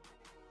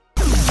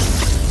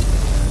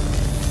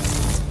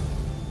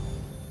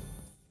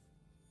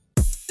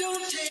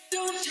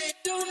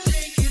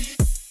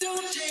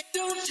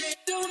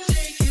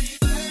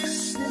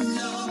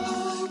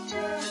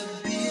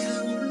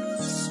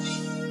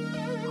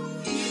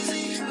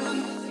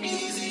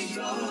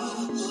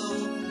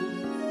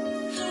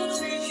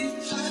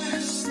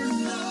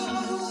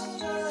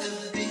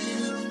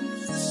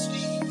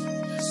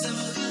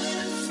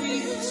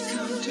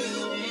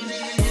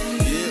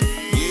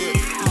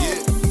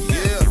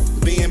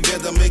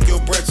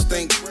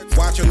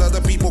 Watching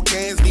other people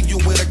cans leave you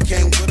with a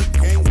king.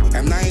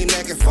 And I ain't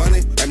acting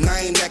funny, and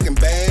I ain't acting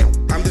bad.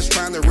 I'm just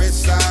trying to red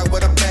side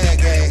with a bag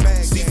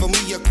at. See, for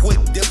me, a quick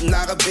dip,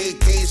 not a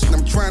vacation.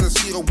 I'm trying to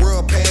see the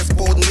world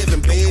passport and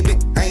living, baby.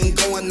 I ain't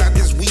going out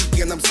this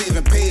weekend, I'm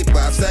saving paper.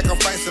 I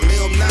sacrifice a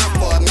meal now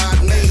for a lot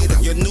later.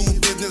 Your new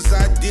business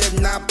idea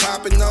not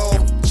popping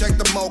off. Check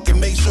the market,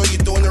 make sure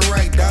you're doing it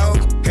right, dog.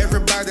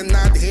 Everybody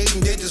not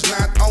hating, they just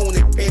not own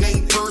it. It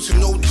ain't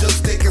personal,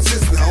 just stay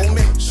consistent,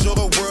 homie. Show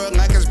the world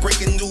like it's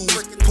breaking news.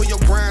 Pull your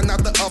grind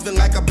out the oven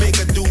like a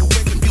baker dude.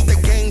 Beat the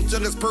game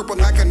till it's purple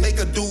like a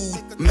naked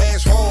dude.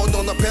 Mash hard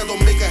on the pedal,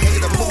 make a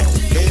hater move.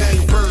 It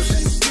ain't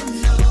personal.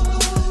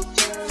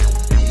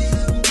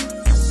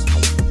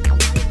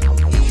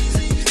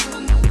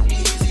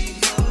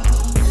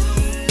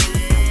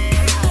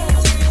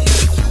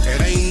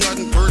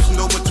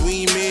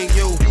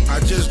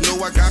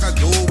 I gotta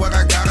do what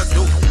I gotta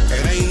do.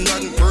 It ain't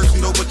nothing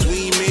personal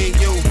between me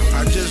and you.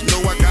 I just know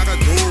I gotta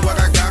do what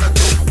I gotta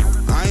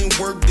do. I ain't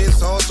worked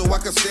this hard so I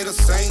can stay the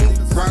same.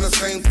 Grind the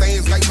same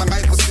things like my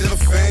life was still a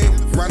fame.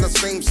 Run the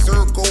same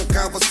circle,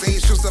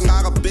 conversations, a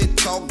lot of big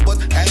talk,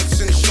 but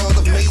action short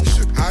of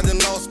major. I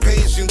done lost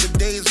patience, the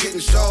day's getting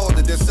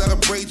shorter. They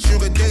celebrate you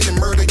today, they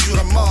murder you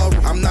tomorrow.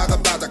 I'm not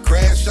about to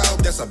crash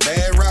out, that's a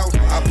bad route.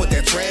 I put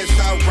that trash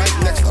out right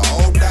next to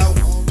all doubt.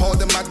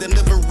 Pardon my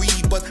delivery,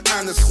 but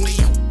honestly,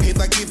 if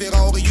I give it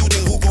all to you,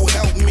 then who gon'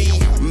 help me?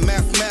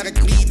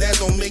 Mathematically, that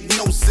don't make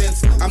no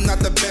sense. I'm not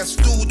the best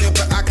student,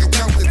 but I can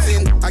count to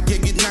 10. I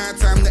give you 9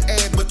 times to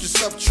add, but you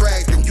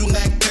subtract. And you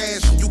lack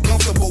passion, you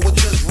comfortable with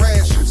just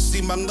rations.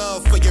 See my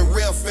love for your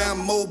real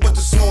fam mode, but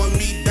you're slowing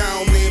me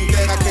down, man,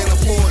 that I can't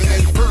afford, it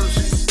ain't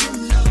personal.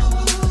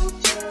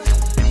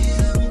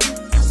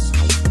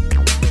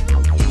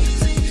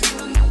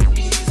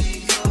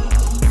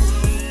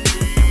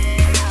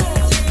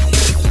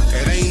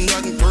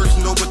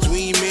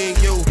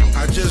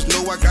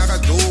 I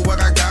gotta do what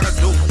I gotta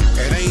do.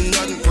 It ain't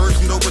nothing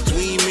personal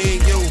between me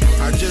and you.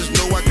 I just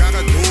know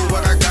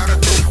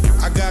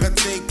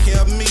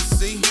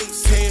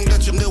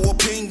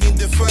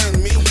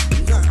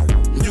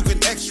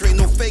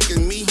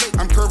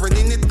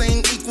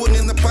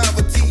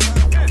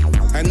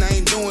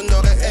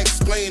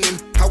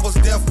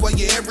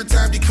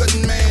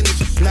couldn't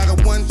manage. Not a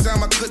one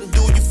time I couldn't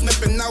do, you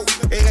flipping out.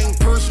 It ain't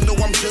personal,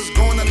 I'm just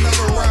going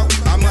another route.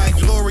 I'm like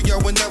Gloria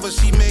whenever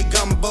she make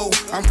gumbo.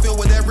 I'm filled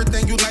with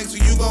everything you like, so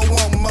you gon'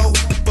 want more.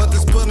 But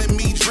this pulling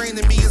me,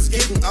 draining me, is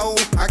getting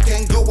old. I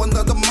can't go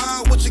another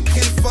mile with your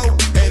kinfolk.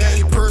 It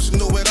ain't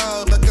personal at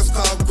all, look, it's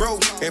called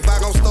growth. If I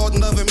don't start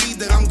another me,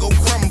 then I'm gon'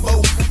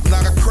 crumble.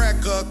 Not a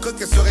cracker,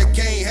 cooking, so that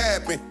can't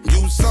happen.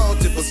 You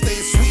salted, but stay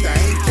sweet, I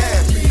ain't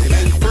capping. It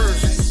ain't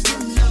personal.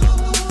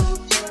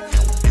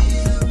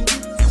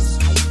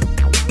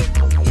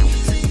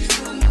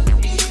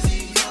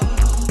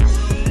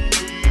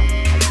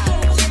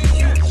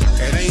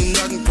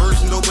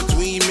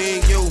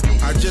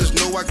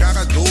 I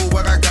gotta do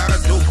what I gotta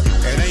do.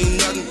 It ain't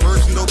nothing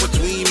personal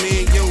between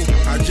me and you.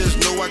 I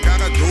just know I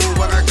gotta do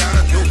what I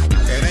gotta do.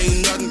 It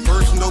ain't nothing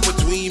personal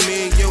between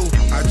me and you.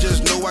 I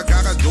just know I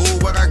gotta do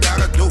what I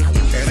gotta do.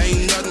 It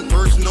ain't nothing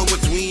personal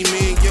between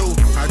me and you.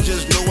 I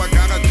just know I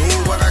gotta do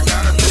what I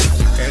gotta do.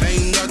 It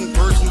ain't nothing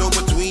personal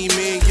between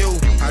me and you.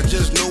 I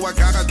just know I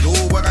gotta do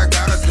what I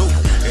gotta do.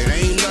 It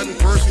ain't nothing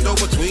personal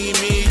between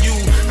me and you.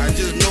 I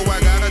just know I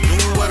gotta do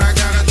what I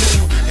gotta do.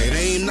 It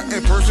ain't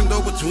nothing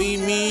personal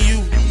between me and you.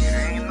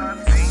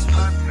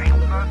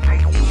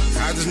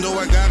 I just know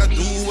I gotta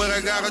do what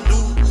I gotta do.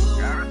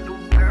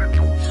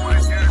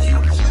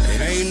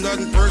 It ain't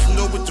nothing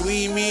personal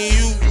between me and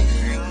you.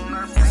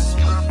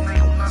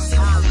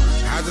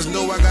 I just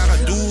know I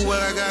gotta do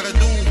what I gotta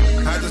do.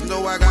 I just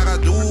know I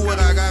gotta do what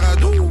I gotta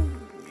do.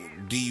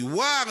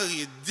 D-Water,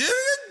 you did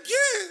it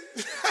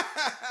again.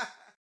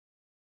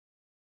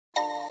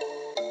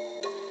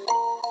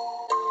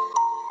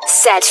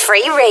 Set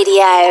Free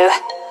Radio.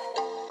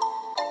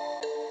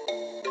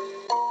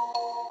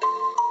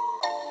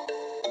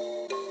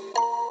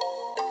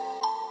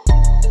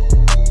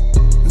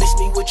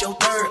 With your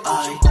third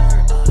eye,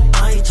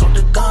 I ain't talk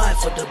to God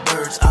for the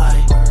bird's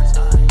eye.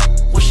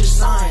 What's your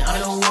sign? I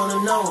don't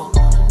wanna know.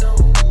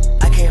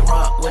 I can't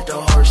rock with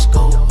the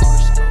horoscope.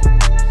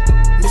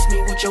 Miss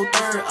me with your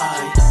third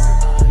eye.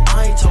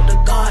 I ain't talk to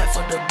God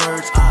for the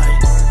bird's eye.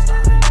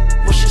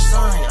 What's your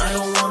sign? I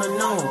don't wanna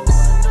know.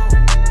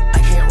 I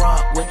can't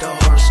rock with the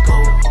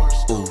horoscope.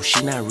 Ooh,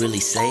 she not really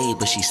saved,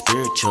 but she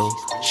spiritual.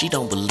 She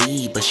don't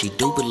believe, but she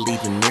do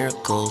believe in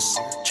miracles.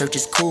 Church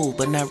is cool,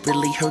 but not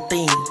really her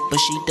thing. But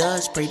she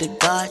does pray to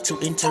God to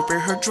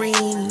interpret her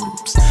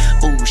dreams.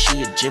 Ooh,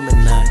 she a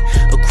Gemini,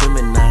 a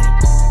criminal.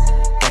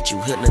 Got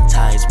you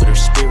hypnotized with her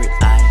spirit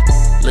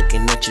eye.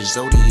 Looking at your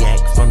zodiac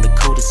from the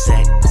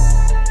cul-de-sac.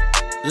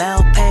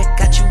 Loud pack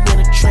got you in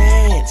a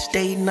trance.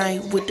 Day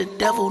night with the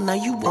devil, now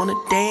you wanna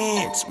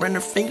dance. Run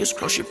her fingers,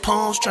 cross your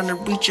palms, trying to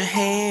reach your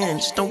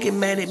hands. Don't get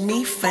mad at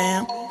me,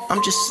 fam.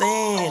 I'm just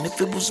saying,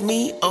 if it was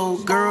me,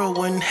 old girl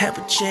wouldn't have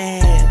a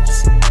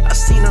chance. I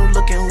seen her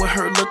looking with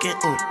her looking,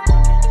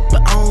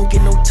 but I don't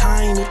get no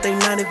time if they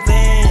not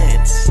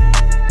advanced.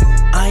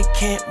 I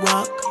can't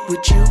rock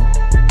with you.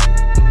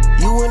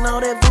 You and all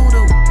that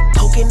voodoo,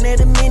 poking at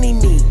a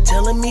mini-me,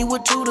 telling me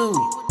what to do.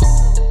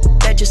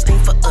 That just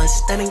ain't for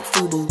us, that ain't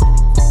FUBU.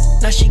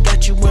 Now she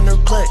got you in her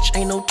clutch,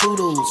 ain't no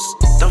toodles.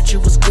 Thought you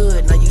was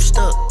good, now you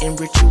stuck in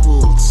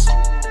rituals.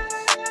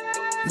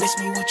 Miss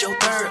me with your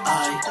third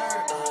eye.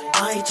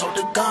 I ain't talk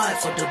to God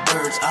for the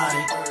bird's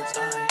eye.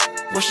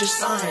 What's your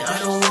sign? I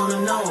don't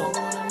wanna know.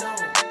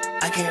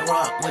 I can't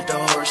rock with the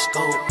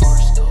horoscope.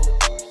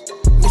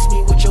 Miss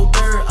me with your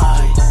third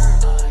eye.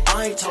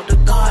 I ain't talk to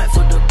God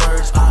for the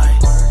bird's eye.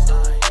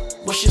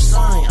 What's your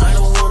sign? I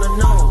don't wanna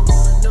know.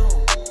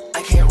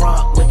 I can't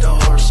rock with the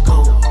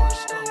horoscope.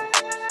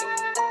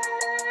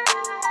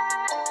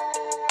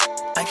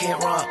 I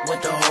can't rock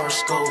with the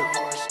horoscope.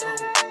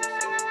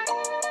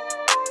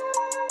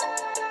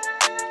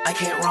 I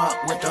can't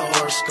rock with the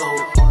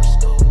horoscope.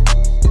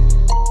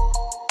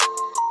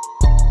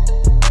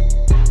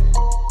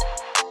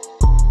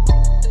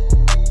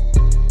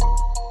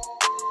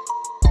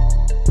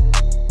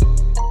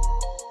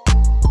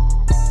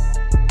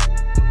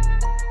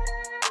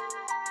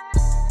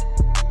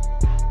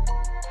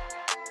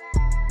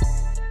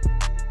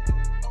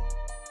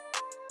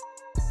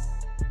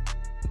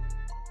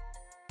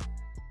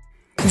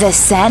 The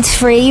Set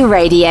Free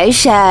Radio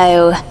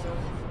Show.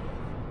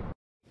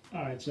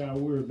 Alright, y'all,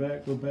 we're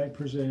back.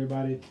 Appreciate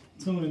everybody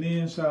tuning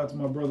in. Shout out to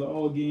my brother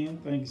O again.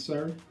 Thank you,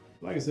 sir.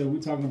 Like I said, we're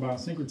talking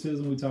about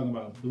syncretism. We're talking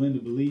about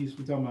blended beliefs.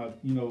 We're talking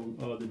about,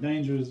 the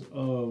dangers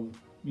of,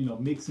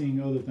 mixing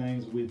other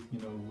things with,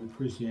 with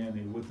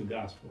Christianity, with the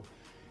gospel.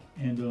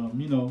 And,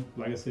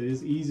 like I said,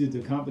 it's easy to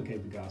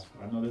complicate the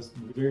gospel. I know that's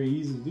very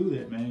easy to do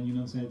that, man. You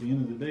know what I'm saying? At the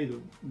end of the day,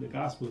 the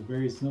gospel is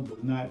very simple.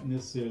 It's not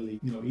necessarily,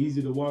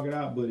 easy to walk it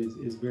out, but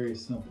it's very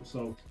simple.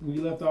 So we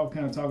left off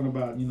kind of talking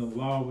about, the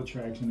law of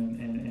attraction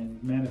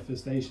and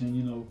manifestation,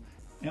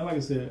 And like I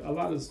said, a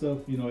lot of stuff,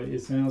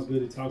 it sounds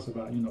good. It talks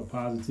about,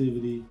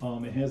 positivity.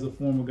 It has a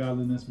form of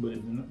godliness, but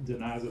it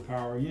denies the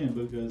power in,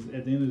 because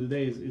at the end of the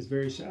day, it's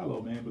very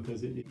shallow, man,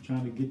 because it's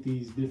trying to get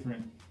these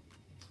different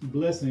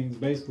blessings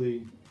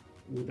basically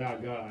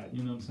without God,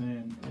 you know what I'm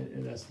saying?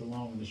 And that's the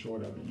long and the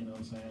short of it, you know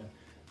what I'm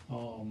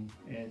saying?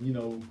 And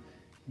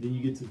then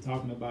you get to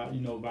talking about,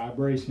 you know,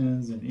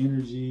 vibrations and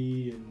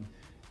energy and,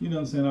 you know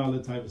what I'm saying, all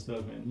that type of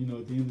stuff. And, you know,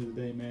 at the end of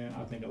the day, man,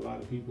 I think a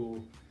lot of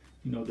people,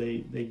 you know, they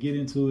get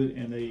into it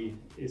and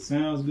it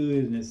sounds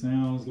good and it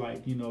sounds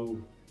like, you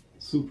know,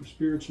 super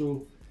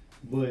spiritual,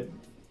 but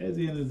at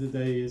the end of the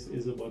day, it's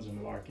a bunch of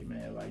malarkey,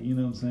 man. Like, you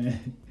know what I'm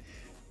saying?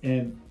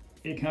 And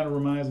it kind of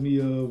reminds me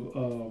of,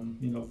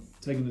 you know,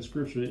 taking the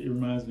scripture, it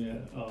reminds me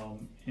of,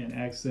 in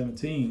Acts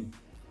 17,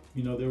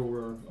 you know, there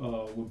were,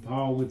 when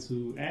Paul went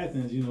to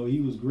Athens, you know,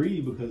 he was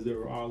grieved because there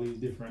were all these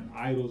different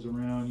idols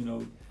around, you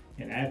know.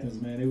 In Athens,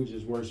 man, they were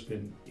just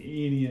worshiping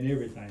any and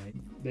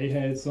everything. They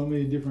had so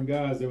many different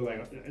gods. They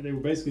were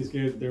basically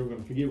scared that they were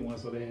going to forget one,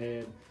 so they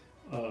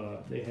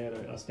had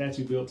a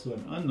statue built to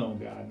an unknown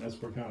god, and that's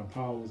where kind of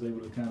Paul was able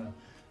to kind of,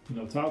 you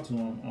know, talk to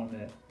him on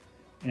that.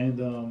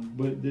 And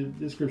but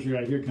this scripture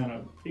right here kind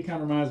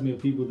of reminds me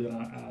of people that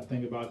I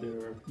think about that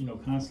are, you know,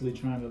 constantly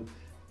trying to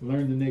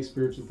learn the next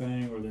spiritual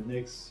thing or the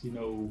next, you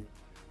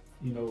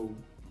know,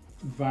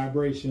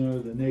 vibration or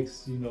the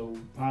next, you know,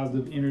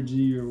 positive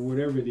energy or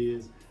whatever it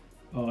is.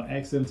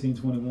 Acts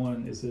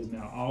 17:21, it says,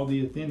 now all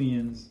the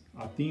Athenians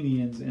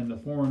and the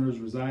foreigners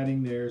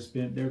residing there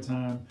spent their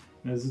time,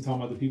 now this is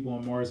talking about the people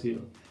on Mars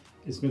Hill,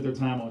 they spent their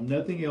time on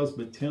nothing else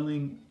but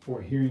telling or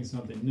hearing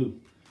something new.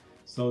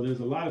 So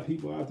there's a lot of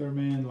people out there,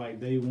 man, like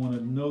they want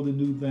to know the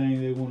new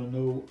thing. They want to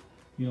know,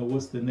 you know,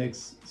 what's the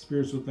next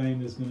spiritual thing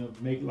that's going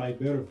to make life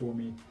better for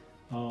me.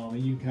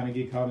 And you kind of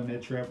get caught in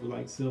that trap with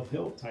like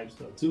self-help type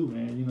stuff too,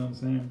 man, you know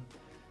what I'm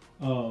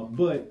saying?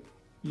 But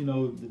you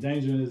know, the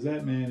danger is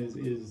that, man, is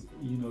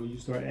you know, you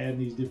start adding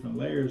these different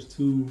layers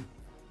to, you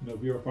know,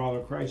 if you're a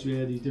follower of Christ, you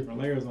add these different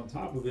layers on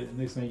top of it, and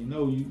next thing you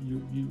know,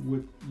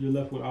 you're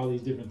left with all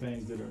these different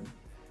things that are,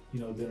 you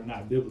know, that are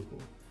not biblical,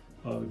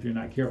 if you're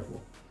not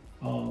careful.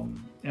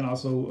 And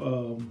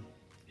also,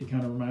 it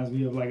kind of reminds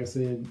me of, like I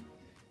said,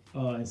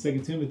 in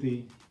 2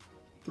 Timothy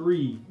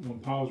 3, when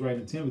Paul was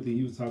writing to Timothy,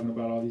 he was talking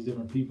about all these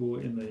different people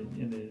in the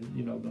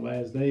you know, the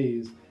last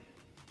days.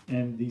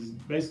 And these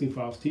basically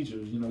false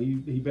teachers, you know, he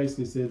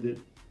basically said that,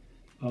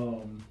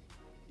 and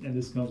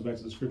this comes back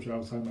to the scripture I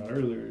was talking about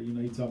earlier. You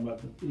know, he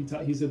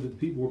said that the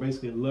people were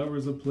basically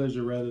lovers of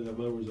pleasure rather than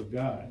lovers of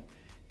God,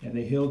 and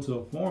they held to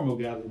a form of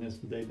godliness,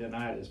 but they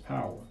denied its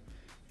power.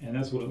 And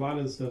that's what a lot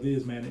of this stuff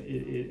is, man.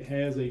 It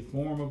has a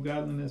form of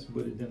godliness,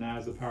 but it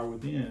denies the power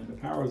within. And the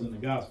power is in the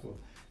gospel.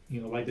 You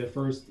know, like that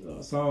first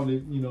song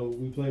that, you know,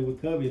 we played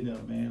with Covey and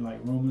them, man, like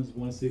Romans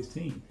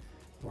 1:16.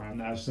 For I'm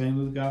not ashamed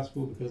of the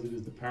gospel because it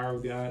is the power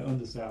of God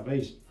unto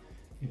salvation.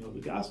 You know,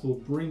 the gospel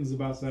brings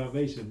about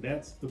salvation.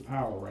 That's the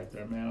power right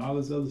there, man. All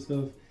this other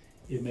stuff,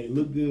 it may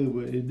look good,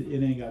 but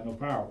it ain't got no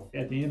power.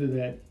 At the end of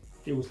that,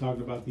 it was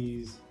talking about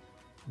these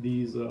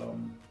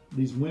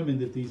women,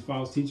 that these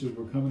false teachers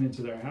were coming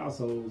into their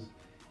households,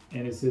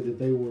 and it said that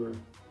they were,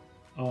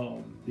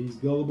 these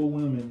gullible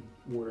women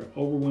were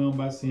overwhelmed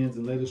by sins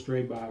and led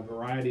astray by a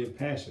variety of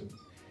passions.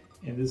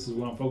 And this is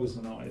what I'm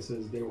focusing on. It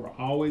says they were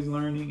always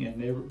learning and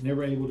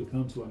never able to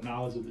come to a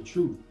knowledge of the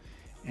truth.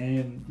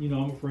 And, you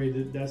know, I'm afraid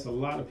that that's a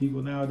lot of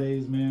people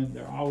nowadays, man.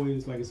 They're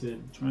always, like I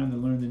said, trying to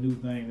learn the new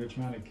thing. They're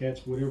trying to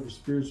catch whatever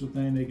spiritual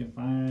thing they can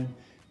find,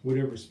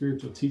 whatever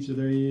spiritual teacher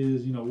there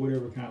is, you know,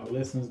 whatever kind of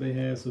lessons they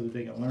have so that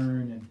they can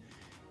learn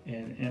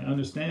and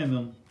understand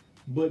them.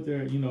 But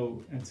they're, you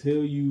know,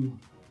 until you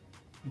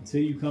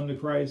come to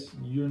Christ,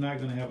 you're not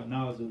going to have a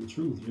knowledge of the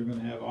truth. You're going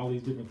to have all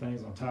these different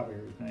things on top of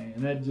everything.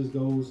 And that just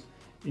goes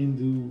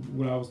into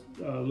what I was,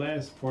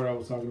 last part I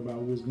was talking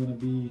about was going to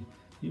be,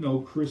 you know,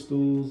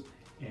 crystals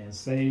and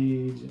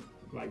sage,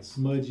 like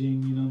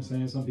smudging, you know what I'm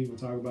saying? Some people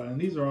talk about it. And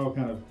these are all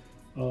kind of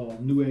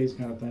new age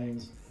kind of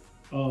things.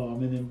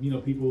 And then, you know,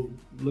 people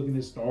looking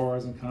at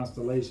stars and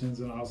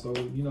constellations, and also,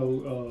 you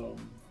know,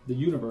 the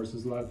universe.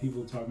 There's a lot of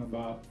people talking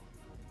about,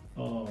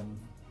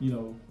 you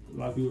know, a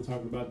lot of people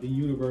talking about the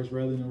universe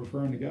rather than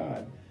referring to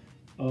God.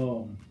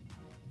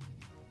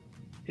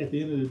 At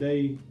the end of the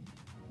day,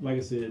 like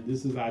I said,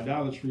 this is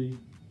idolatry,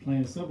 plain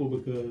and simple,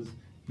 because,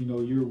 you know,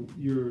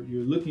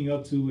 you're looking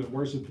up to and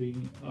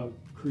worshiping a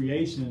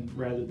creation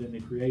rather than the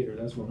creator.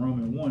 That's what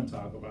Romans 1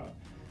 talk about.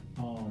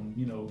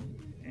 You know,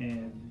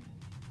 and,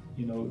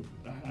 you know,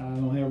 I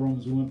don't have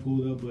Romans 1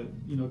 pulled up, but,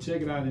 you know,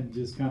 check it out and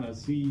just kind of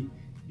see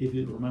if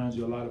it reminds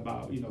you a lot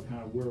about, you know,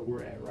 kind of where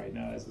we're at right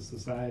now as a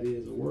society,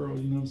 as a world,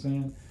 you know what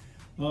I'm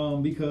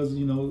saying? Because,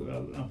 you know,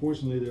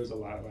 unfortunately, there's a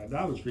lot of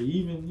idolatry.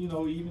 Even, you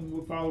know, even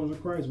with followers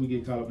of Christ, we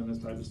get caught up in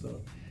this type of stuff.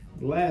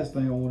 The last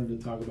thing I wanted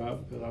to talk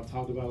about, because I've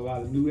talked about a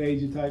lot of new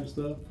agey type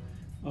stuff,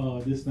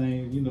 this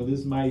thing, you know,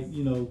 this might,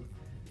 you know,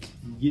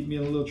 get me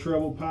in a little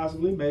trouble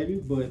possibly, maybe,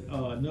 but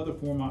another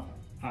form of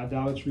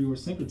idolatry or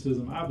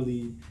syncretism, I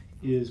believe,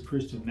 is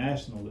Christian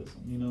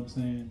nationalism, you know what I'm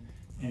saying?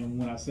 And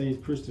when I say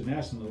Christian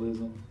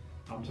nationalism,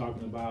 I'm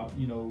talking about,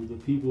 you know, the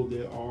people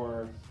that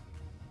are,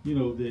 you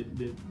know,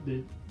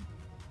 that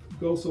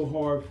go so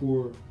hard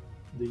for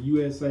the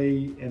USA,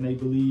 and they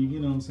believe, you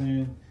know what I'm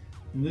saying?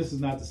 And this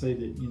is not to say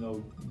that, you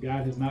know,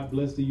 God has not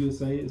blessed the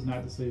USA. It's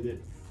not to say that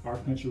our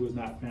country was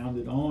not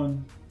founded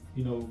on,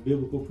 you know,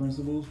 biblical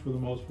principles for the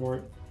most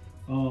part.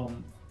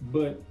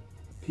 But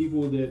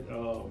people that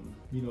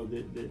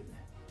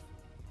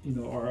you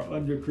know are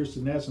under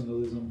Christian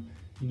nationalism,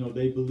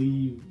 they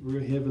believe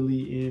real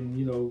heavily in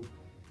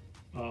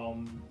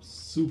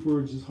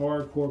super just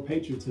hardcore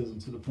patriotism,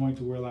 to the point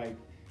to where like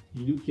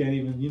you can't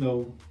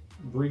even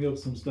bring up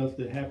some stuff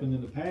that happened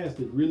in the past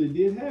that really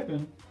did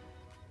happen,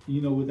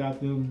 without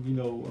them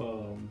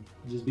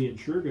just being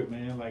triggered,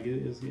 man. Like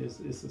it's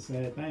a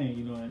sad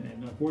thing,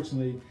 and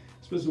unfortunately,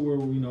 especially where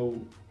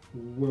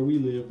where we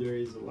live, there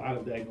is a lot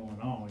of that going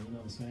on. You know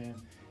what I'm saying?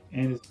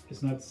 And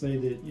it's not to say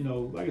that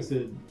like I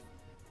said,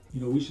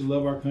 we should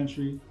love our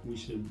country. We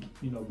should,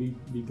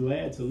 be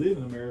glad to live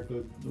in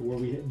America, where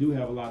we do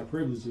have a lot of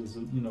privileges,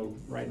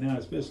 right now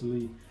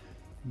especially.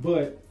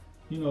 But,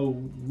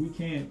 we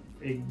can't,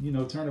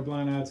 turn a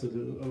blind eye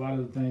to a lot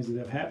of the things that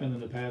have happened in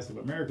the past of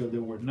America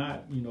that were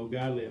not,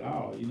 godly at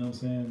all. You know what I'm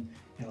saying?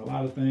 And a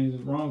lot of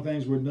wrong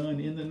things were done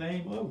in the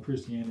name of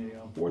Christianity,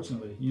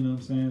 unfortunately. You know what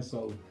I'm saying?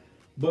 So,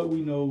 but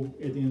we know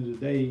at the end of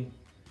the day,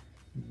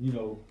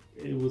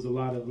 it was a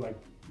lot of like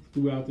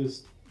throughout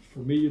this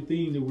familiar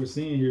theme that we're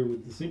seeing here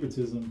with the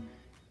syncretism,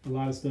 a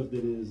lot of stuff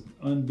that is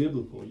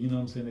unbiblical. You know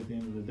what I'm saying? At the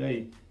end of the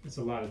day, it's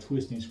a lot of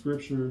twisting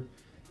scripture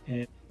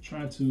and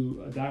trying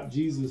to adopt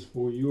Jesus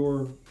for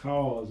your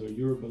cause or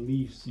your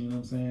beliefs, you know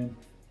what I'm saying?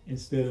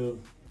 Instead of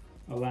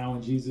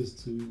allowing Jesus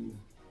to,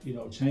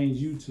 change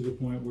you to the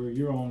point where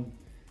you're on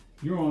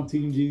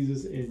team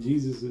Jesus, and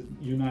Jesus,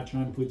 you're not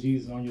trying to put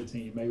Jesus on your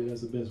team. Maybe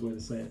that's the best way to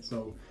say it.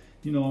 So,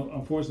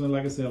 unfortunately,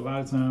 like I said, a lot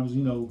of times,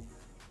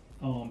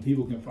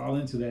 people can fall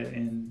into that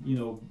and,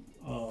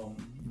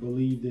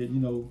 believe that,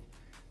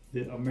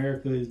 that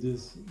America is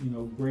this,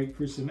 great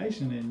Christian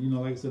nation. And,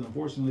 like I said,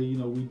 unfortunately,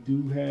 we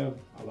do have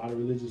a lot of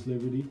religious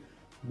liberty,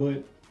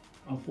 but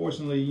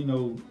unfortunately,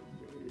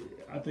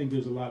 I think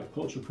there's a lot of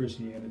cultural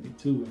Christianity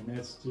too. And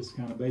that's just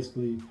kind of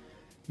basically,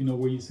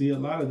 where you see a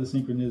lot of the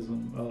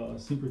syncretism,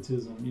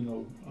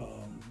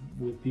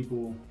 with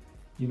people,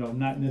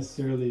 not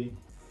necessarily,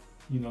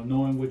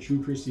 knowing what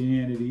true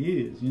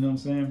Christianity is, you know what I'm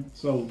saying?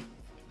 So,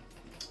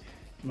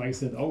 like I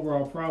said, the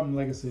overall problem,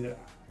 like I said,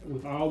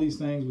 with all these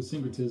things with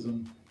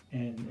syncretism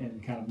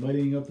and kind of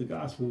muddying up the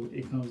gospel,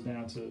 it comes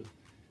down to,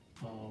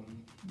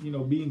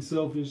 being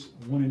selfish,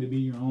 wanting to be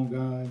your own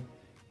God,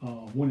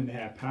 wanting to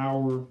have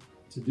power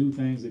to do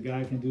things that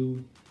God can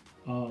do.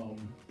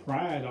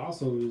 Pride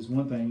also is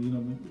one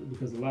thing,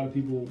 because a lot of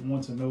people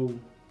want to know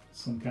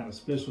some kind of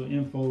special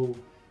info,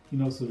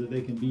 so that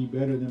they can be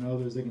better than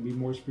others, they can be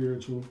more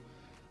spiritual.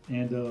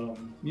 And,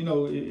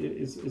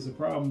 it's a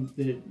problem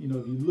that, if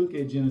you look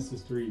at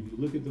Genesis 3, if you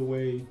look at the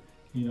way,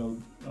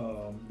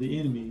 the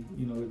enemy,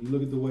 if you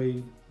look at the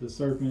way the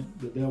serpent,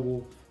 the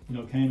devil,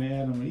 came to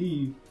Adam and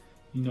Eve,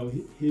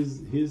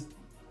 his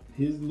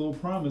little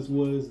promise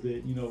was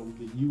that,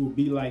 that you will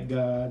be like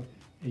God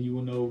and you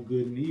will know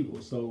good and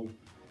evil. So,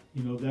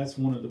 that's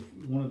one of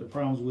the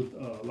problems with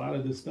a lot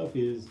of this stuff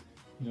is,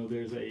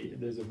 there's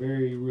a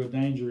very real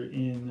danger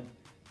in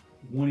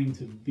wanting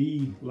to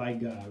be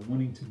like God,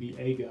 wanting to be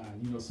a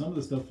God. Some of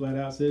the stuff flat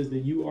out says that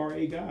you are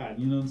a God.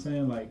 You know what I'm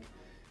saying? Like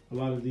a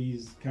lot of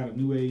these kind of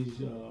new age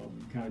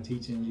kind of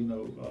teachings,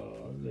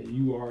 that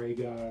you are a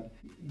God,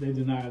 they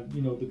deny,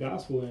 the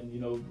gospel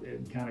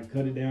and kind of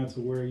cut it down to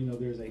where,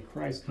 there's a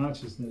Christ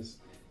consciousness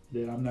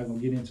that I'm not going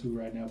to get into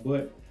right now.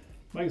 But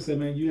like I said,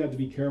 man, you have to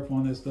be careful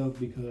on that stuff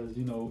because, at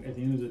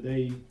the end of the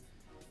day,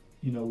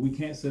 we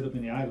can't set up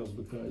any idols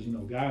because,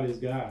 God is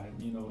God,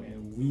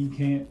 and we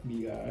can't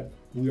be God.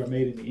 We are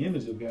made in the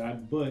image of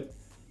God, but,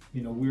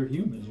 we're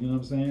humans, you know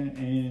what I'm saying?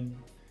 And,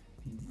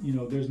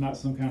 there's not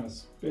some kind of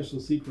special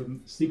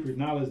secret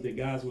knowledge that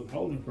God's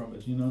withholding from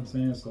us, you know what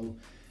I'm saying? So,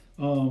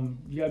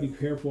 you gotta be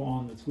careful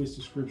on the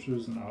twisted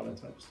scriptures and all that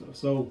type of stuff.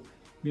 So,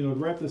 to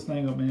wrap this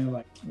thing up, man,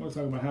 like, I want to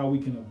talk about how we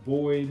can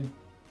avoid,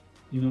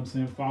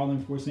 falling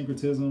for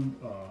syncretism,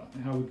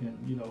 and how we can,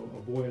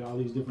 avoid all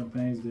these different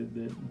things that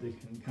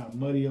can kind of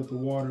muddy up the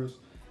waters.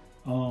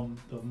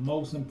 The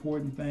most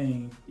important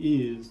thing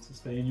is to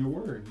stay in your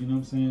word,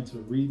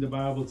 to read the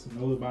Bible, to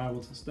know the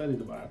Bible, to study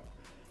the Bible.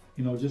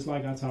 Just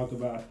like I talked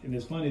about, and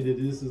it's funny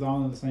that this is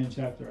all in the same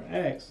chapter of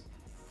Acts,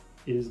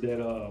 is that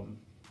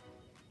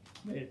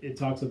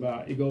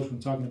it goes from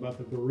talking about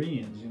the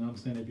Bereans,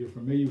 if you're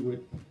familiar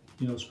with,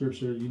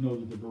 scripture,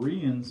 that the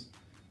Bereans,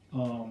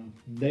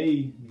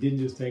 they didn't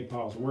just take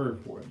Paul's word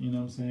for it,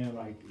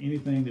 like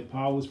anything that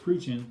Paul was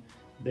preaching,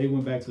 they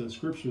went back to the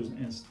scriptures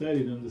and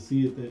studied them to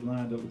see if they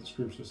lined up with the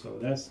scriptures. So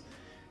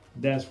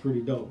that's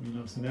pretty dope,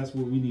 that's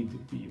what we need to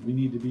be. We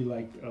need to be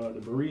like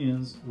the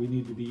Bereans. We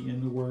need to be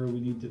in the word. We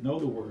need to know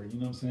the word,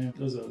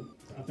 There's a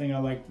thing I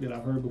like that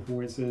I've heard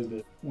before. It says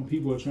that when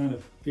people are trying to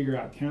figure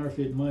out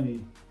counterfeit money,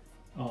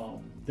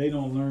 they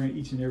don't learn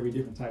each and every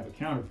different type of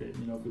counterfeit,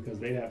 because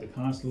they have to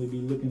constantly be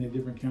looking at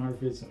different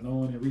counterfeits and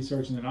knowing and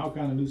researching, and all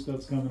kind of new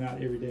stuff's coming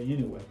out every day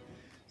anyway.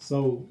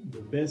 So the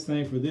best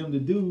thing for them to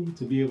do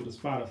to be able to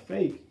spot a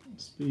fake,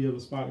 to be able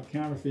to spot a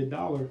counterfeit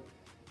dollar,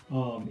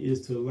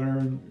 is to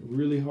learn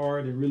really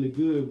hard and really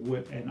good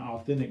what an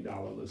authentic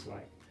dollar looks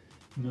like.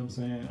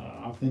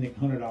 Authentic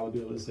 $100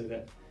 bill, let's say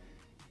that.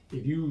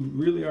 if you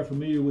really are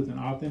familiar with an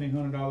authentic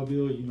 $100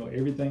 bill, you know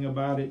everything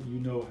about it. You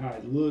know how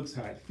it looks,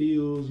 how it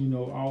feels, you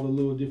know all the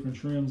little different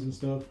trims and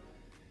stuff.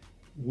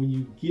 When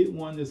you get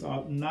one that's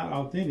not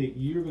authentic,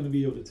 you're going to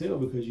be able to tell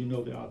because you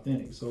know they're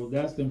authentic. So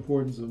that's the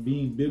importance of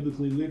being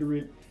biblically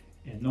literate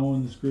and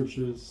knowing the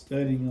scriptures,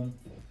 studying them.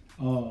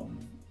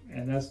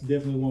 And that's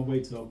definitely one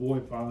way to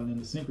avoid falling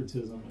into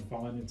syncretism and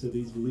falling into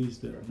these beliefs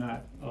that are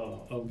not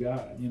of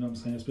God, you know what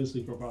I'm saying,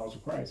 especially for followers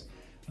of Christ.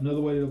 Another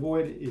way to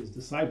avoid it is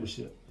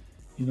discipleship.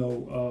 You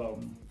know,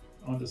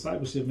 on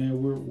discipleship,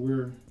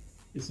 man,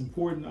 it's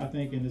important, I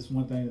think, and it's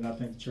one thing that I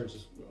think the church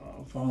is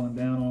falling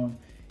down on,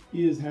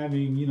 is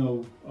having, you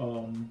know,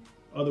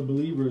 other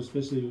believers,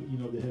 especially, you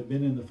know, that have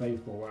been in the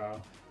faith for a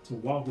while, to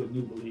walk with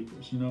new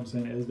believers, you know what I'm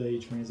saying, as they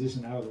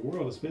transition out of the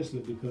world, especially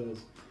because,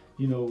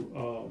 you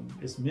know,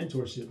 it's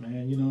mentorship,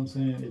 man, you know what I'm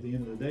saying, at the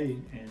end of the day.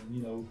 And,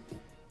 you know,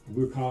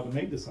 we're called to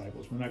make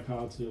disciples. We're not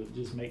called to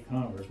just make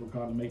converts. We're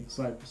called to make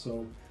disciples.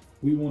 So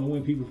we want to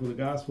win people for the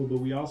gospel, but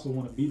we also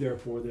want to be there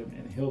for them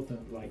and help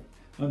them, like,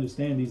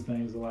 understand these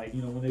things. Like,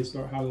 you know, when they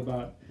start hollering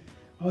about,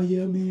 oh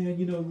yeah, man,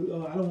 you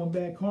know, I don't want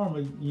bad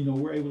karma, you know,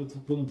 we're able to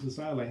pull them to the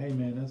side, like, hey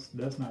man,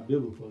 that's not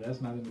biblical. That's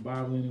not in the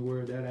Bible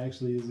anywhere. That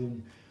actually is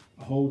in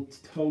a whole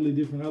totally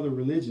different other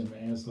religion,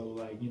 man. So,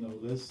 like, you know,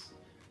 let's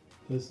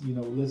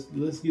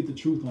get the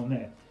truth on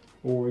that.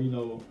 Or, you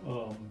know,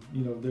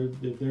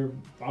 if they're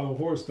follow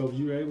horoscopes,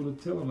 you're able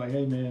to tell them, like,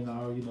 hey man,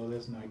 no, you know,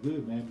 that's not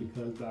good, man,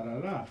 because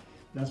da.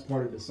 That's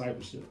part of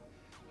discipleship.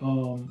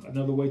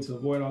 Another way to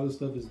avoid all this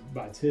stuff is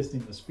by testing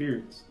the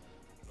spirits.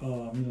 You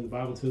know, the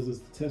Bible tells us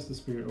to test the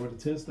spirit or to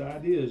test the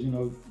ideas. You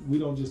know, we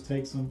don't just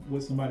take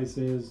what somebody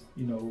says,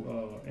 you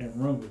know, and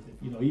run with it.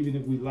 You know, even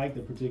if we like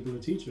the particular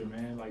teacher,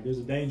 man, like there's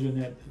a danger in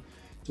that,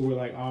 to where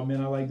like, oh man,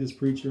 I like this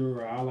preacher,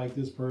 or I like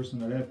this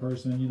person or that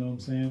person, you know what I'm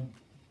saying?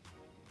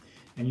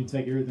 And you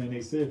take everything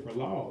they said for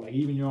law, like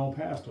even your own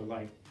pastor.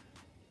 Like,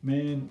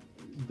 man,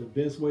 the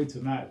best way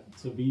to not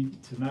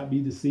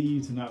be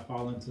deceived, to not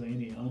fall into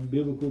any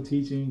unbiblical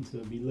teaching, to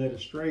be led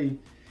astray,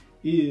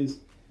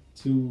 is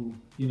to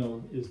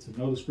know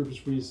the scriptures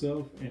for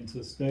yourself and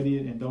to study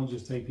it, and don't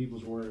just take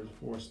people's words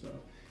for stuff.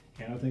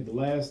 And I think the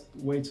last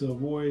way to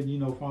avoid, you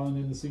know, falling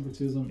into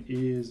syncretism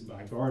is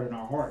by guarding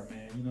our heart,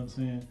 man. You know what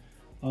I'm saying?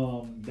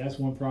 That's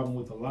one problem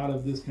with a lot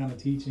of this kind of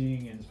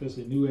teaching, and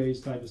especially New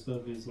Age type of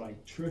stuff, is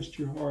like, trust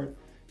your heart,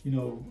 you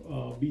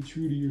know, be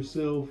true to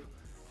yourself,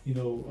 you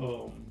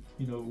know,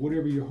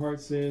 whatever your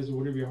heart says or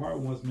whatever your heart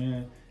wants,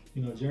 man.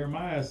 You know,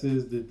 Jeremiah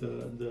says that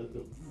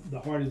the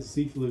heart is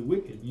deceitfully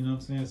wicked, you know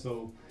what I'm saying?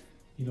 So,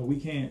 you know, we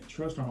can't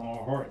trust our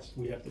own hearts.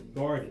 We have to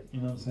guard it, you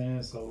know what I'm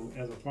saying? So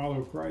as a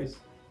follower of Christ,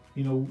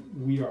 you know,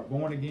 we are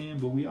born again,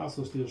 but we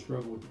also still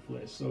struggle with the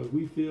flesh. So if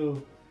we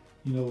feel,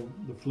 you know,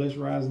 the flesh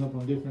rising up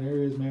on different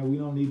areas, man, we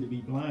don't need to be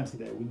blind to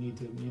that. We need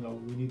to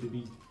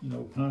be, you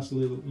know,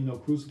 constantly, you know,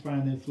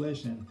 crucifying that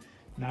flesh and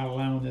not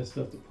allowing that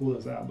stuff to pull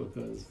us out,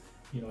 because,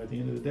 you know, at the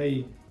end of the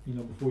day, you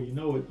know, before you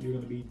know it, you're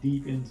going to be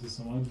deep into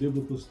some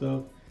unbiblical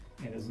stuff,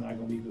 and it's not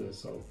going to be good.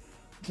 So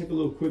take a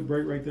little quick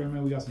break right there,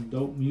 man. We got some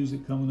dope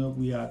music coming up.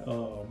 We got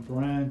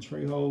Brian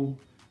Trejo,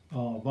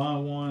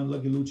 Von Juan,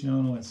 Lucky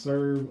Luciano, and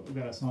Serve. We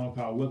got a song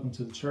called Welcome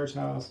to the Church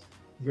House.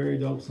 Very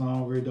dope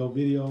song, very dope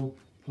video.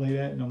 Play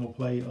that, and I'm gonna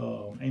play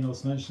Ain't No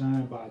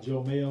Sunshine by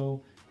Joe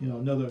Mayo. You know,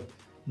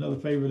 another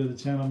favorite of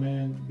the channel,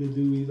 man. Good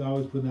dude. He's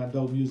always putting out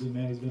dope music,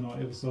 man. He's been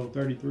on episode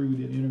 33. We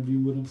did an interview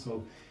with him.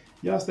 So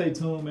y'all stay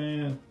tuned,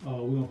 man. We're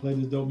gonna play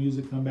this dope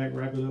music, come back,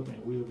 wrap it up,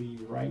 and we'll be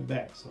right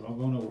back. So don't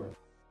go nowhere.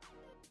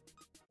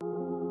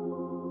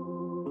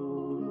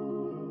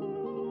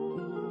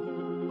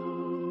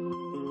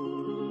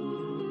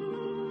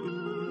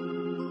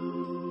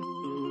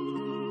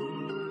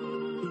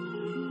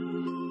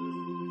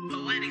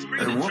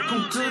 Hey,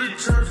 welcome to the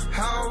church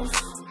house.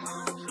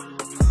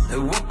 Hey,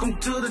 welcome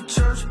to the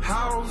church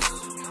house.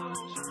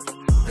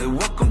 Hey,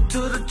 welcome to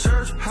the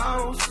church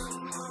house.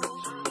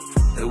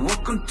 Hey,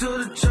 welcome to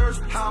the church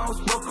house.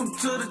 Welcome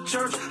to the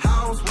church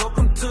house.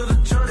 Welcome to the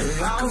church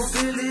house. I can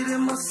feel it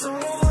in my soul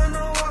when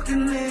I'm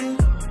walking in.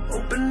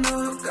 Open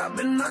up, I've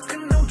been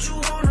knocking, don't you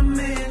want a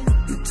man?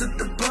 He took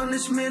the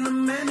punishment of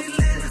man, he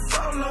let it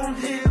fall on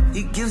him.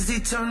 He gives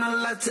eternal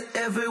life to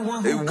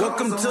everyone who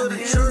welcome to the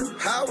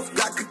church house.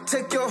 God could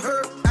take your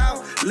hurt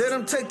out, let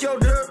him take your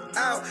dirt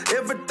out.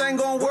 Everything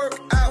gon' work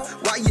out.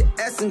 Why you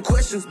asking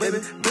questions, baby?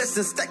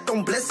 Blessings stacked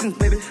on blessings,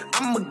 baby.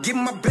 I'ma give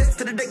my best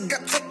to the day.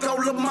 Got take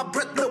all of my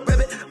breath, look,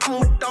 baby. I'm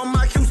with all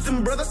my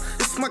Houston brothers.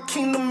 It's my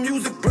kingdom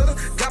music, brother.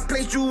 God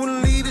placed you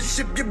in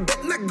leadership, you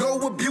better not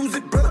go abuse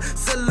it, brother.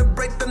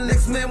 Celebrate the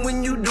next man.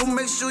 When you do,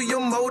 make sure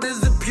your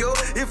motives are pure.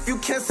 If you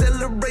can't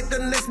celebrate the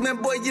next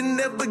man, boy, you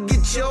never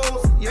get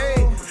yours.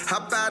 Hey,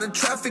 hop out of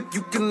traffic,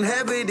 you can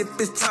have it if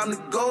it's time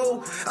to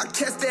go. I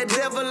cast that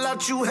devil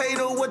out, you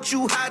hater, what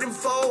you hiding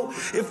for?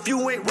 If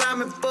you ain't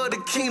rhyming for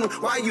the kingdom,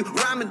 why you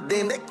rhyming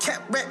then? That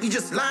cat rap, you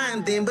just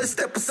lying then. But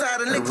step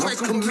aside and let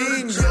Christ come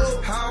in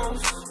your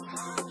house.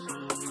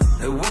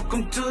 Hey,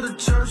 welcome to the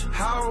church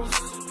house.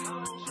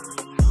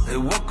 Hey,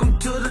 welcome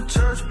to the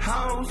church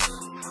house.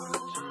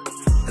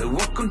 Hey,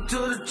 welcome to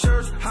the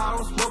church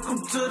house.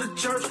 Welcome to the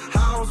church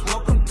house.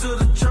 Welcome to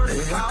the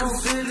church house. I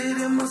can feel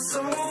it in my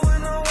soul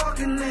when I'm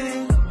walking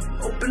in.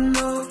 Open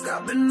up,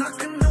 I've been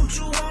knocking, don't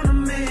you want a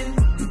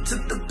man? He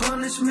took the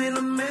punishment,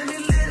 a man, he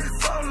let it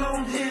fall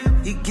on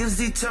him. He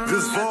gives eternal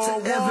life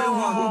to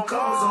everyone who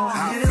calls on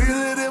him. I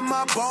feel it in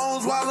my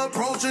bones while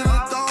approaching the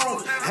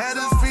throne. At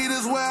his feet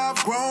is where I've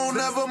grown,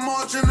 never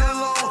marching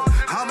alone.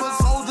 I'm a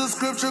soldier,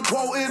 scripture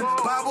quoting,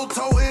 Bible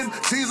toting,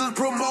 Jesus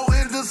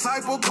promoting,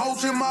 disciple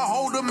coaching. My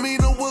whole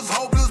demeanor was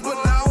hopeless, but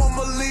now I'm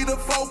a leader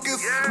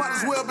focused. Might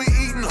as well be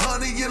eating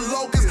honey and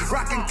locusts,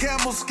 rocking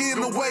camel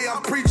skin the way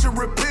I preach and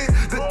repent.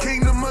 The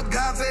kingdom of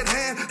God's at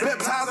hand,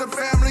 baptizing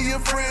family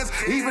and friends,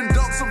 even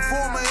dunk some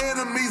former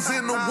enemies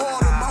in the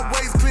water. My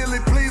ways clearly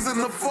pleasing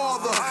the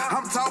Father.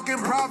 I'm talking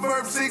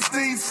Proverbs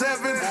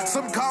 16:7.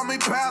 Some call me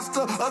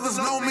pastor, others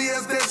know me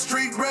as that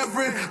street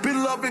reverend.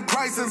 Beloved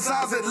Christ in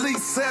size at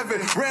least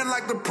 7. Ran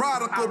like the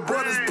prodigal,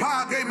 but his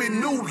power gave me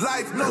new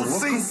life, no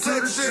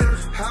C-section.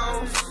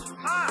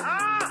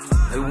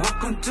 Hey,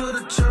 welcome to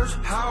the church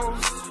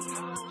house.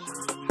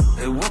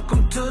 Hey,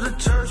 welcome to the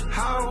church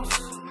house.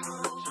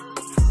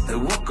 Hey,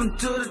 welcome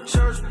to the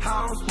church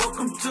house.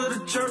 Welcome to the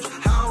church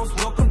house.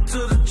 Welcome to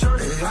the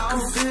church house. I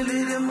can feel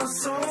it in my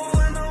soul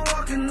when I'm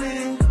walking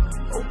in.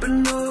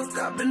 Open up,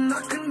 I've been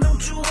knocking,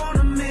 don't you want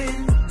a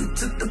man? He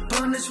took the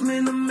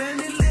punishment, a man,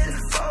 he let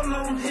it fall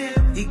on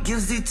him. He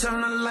gives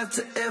eternal life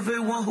to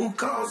everyone who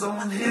calls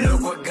on him.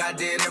 Look what God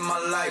did in my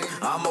life,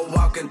 I'm a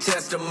walking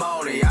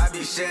testimony. I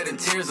be shedding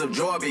tears of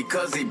joy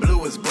because he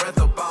blew his breath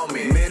up on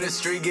me.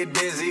 Ministry get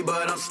busy,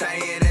 but I'm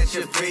staying at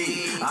your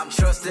feet. I'm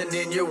trusting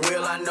in your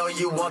will, I know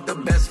you want the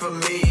best for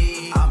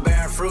me. I'm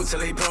bearing fruit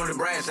till he prune the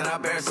branch, and I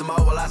bear some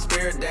more while I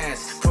spirit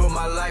dance. Put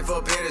my life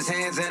up in his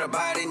hands and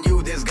abide in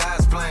you, this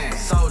God's plan.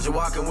 Soldier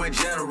walking with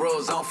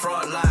generals on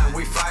front line,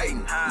 we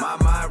fighting. My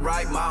mind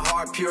right, my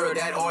heart pure,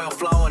 that oil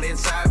flowing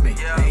inside me.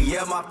 And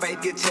yeah, my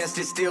faith get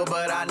tested still,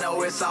 but I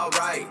know it's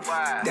alright.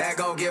 That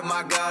gon' give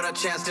my God a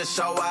chance to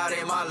show out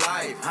in my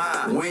life.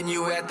 When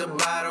you at the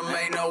bottom,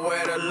 ain't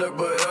nowhere to look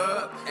but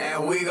up.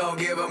 And we gon'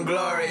 give him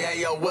glory.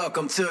 Hey, yo,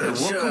 welcome to the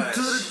church. Welcome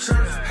to the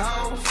church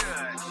house.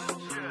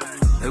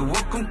 Hey,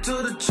 welcome to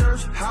the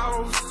church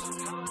house.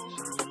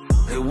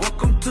 Hey,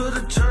 welcome to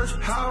the church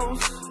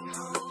house.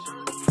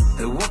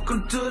 Hey,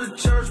 welcome to the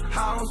church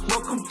house.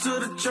 Welcome to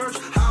the church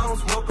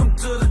house. Welcome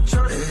to the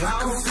church house. I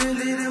can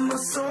feel it in my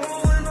soul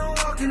when I'm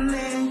walking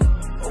in.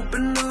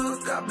 Open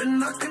up, I've been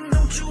knocking,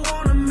 don't you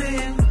want a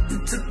man? He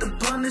took the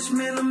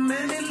punishment, a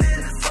man, he let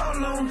it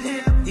fall on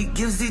him. He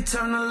gives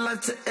eternal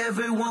life to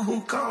everyone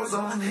who calls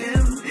on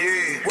him.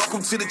 Yeah,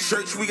 welcome to the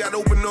church, we got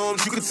open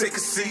arms, you can take a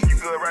seat. You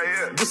good right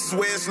here. This is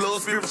where it's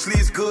love, spiritually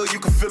it's good, you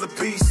can feel the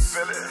peace.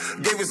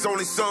 Gave his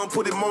only son,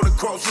 put him on the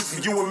cross just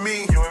for you and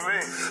me.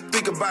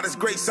 Think about his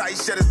grace, how he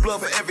shed his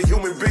blood for every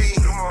human being.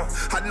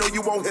 I know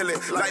you won't heal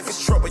it, life is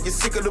trouble, you're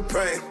sick of the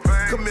pain.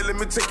 Come here, let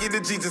me take you to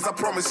Jesus, I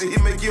promise you,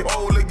 he'll make you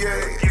whole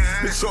again.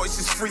 The choice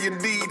is free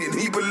indeed, and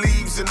he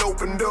believes in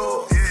open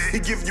doors. He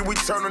give you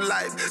eternal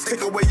life,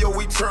 take away your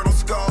eternal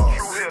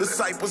scars.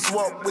 Disciples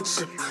walk with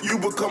you, you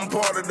become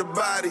part of the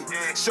body.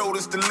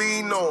 Shoulders to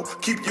lean on,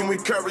 keep you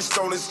encouraged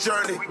on this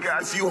journey.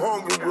 If you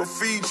hungry, we'll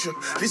feed you.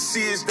 This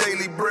is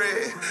daily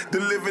bread, the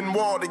living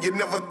water, you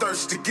never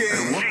thirst again.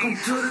 Hey, welcome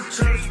to the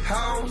church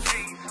house.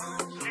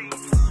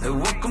 Hey,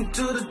 welcome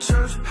to the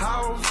church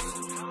house.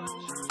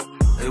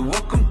 Hey,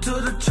 welcome to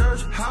the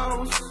church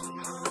house.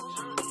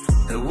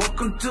 Hey,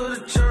 welcome to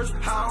the church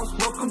house.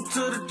 Welcome to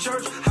the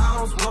church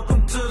house.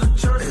 Welcome to the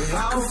church house.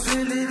 I can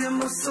feel it in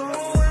my soul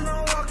when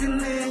I'm walking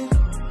in.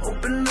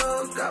 Open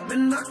up, I've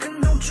been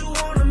knocking, don't you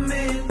want a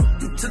man?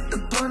 He took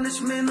the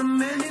punishment, a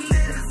man, he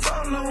let it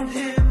fall on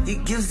him. He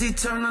gives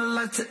eternal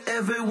life to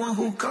everyone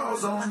who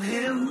calls on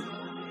him.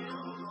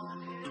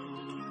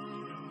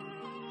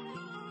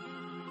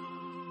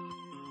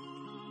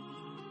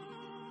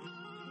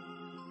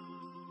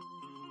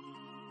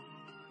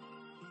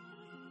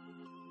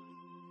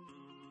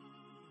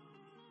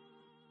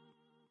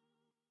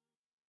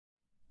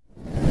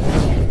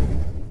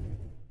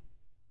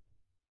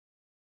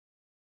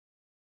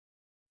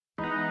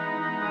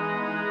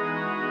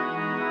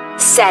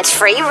 Set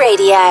Free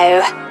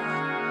Radio.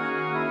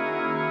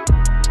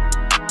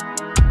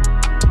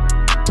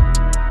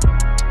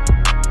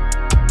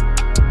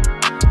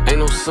 Ain't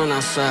no sun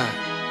outside.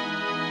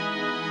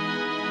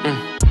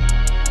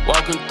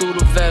 Walking through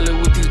the valley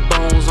with these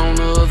bones on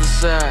the other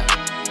side.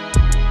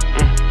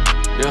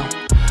 Yeah,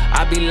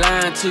 I'd be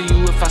lying to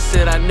you if I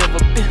said I never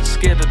been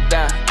scared to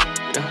die.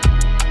 Yeah.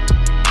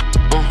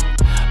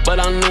 But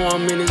I know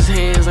I'm in his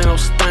hands, ain't no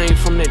stain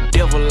from that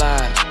devil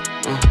eyes.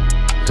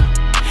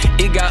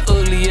 It got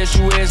ugly as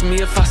you asked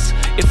me if I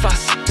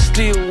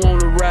still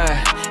wanna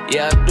ride.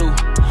 Yeah, I do.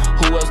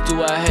 Who else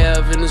do I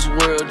have in this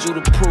world? You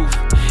the proof.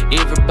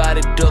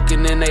 Everybody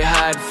ducking and they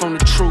hide from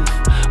the truth.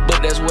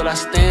 But that's what I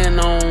stand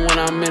on when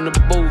I'm in the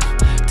booth.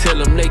 Tell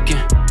them they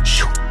can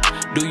shoot.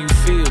 Do you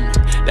feel me?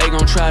 They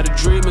gon' try to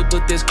dream it,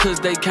 but that's cause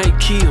they can't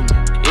kill me.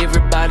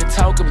 Everybody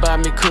talking about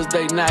me cause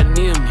they not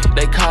near me.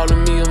 They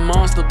calling me a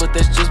monster, but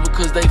that's just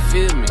because they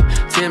feel me.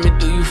 Tell me,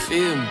 do you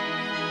feel me?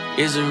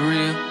 Is it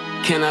real?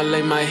 Can I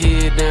lay my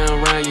head down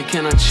around you?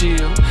 Can I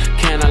chill?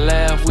 Can I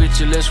laugh with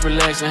you? Let's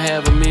relax and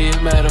have a meal.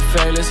 Matter of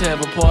fact, let's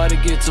have a party,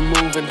 get to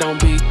moving, don't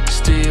be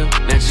still.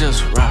 Now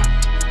just rock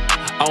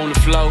on the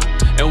floor,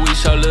 and we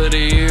show love to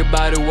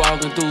everybody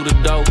walking through the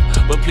door.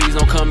 But please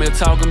don't come here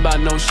talking about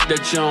no shit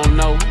that you don't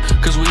know,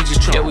 cause we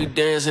just try. Yeah, we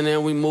dancing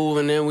and we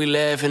moving and we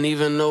laughing,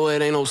 even though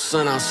it ain't no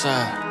sun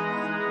outside.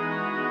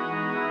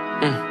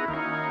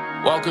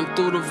 Walking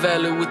through the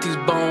valley with these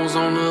bones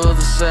on the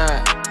other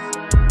side.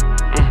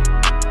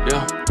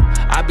 Yeah,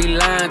 I'd be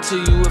lying to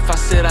you if I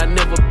said I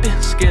never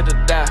been scared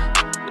to die.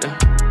 Yeah.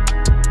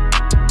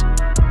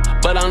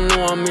 But I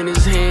know I'm in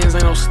his hands,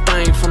 ain't no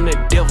stain from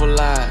that devil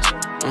eyes.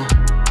 Yeah.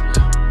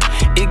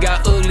 It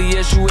got ugly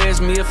as you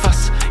asked me if I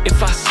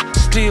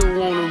still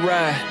wanna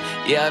ride.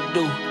 Yeah, I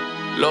do.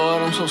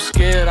 Lord, I'm so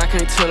scared I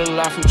can't tell a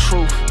lie from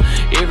truth.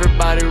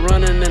 Everybody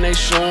running and they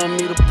showing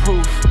me the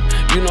proof.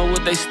 You know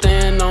what they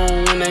stand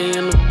on when they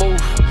in the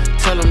booth.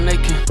 Tell them they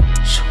can,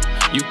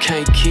 you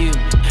can't kill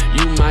me.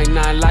 You might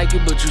not like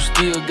it, but you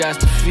still got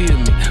to feel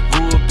me.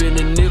 Grew up in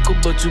a nickel,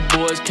 but you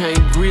boys can't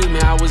grill me.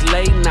 I was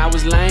late and I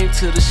was lame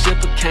till the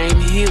shepherd came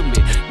heal me.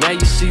 Now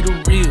you see the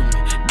real me.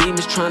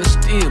 Demons trying to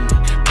steal me.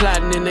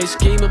 Plotting and they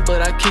scheming,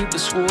 but I keep the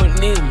sword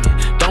near me.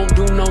 Don't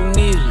do no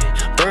kneeling,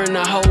 burn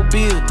the whole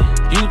building.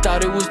 You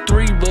thought it was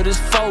 3, but it's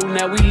 4,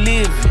 now we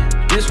living.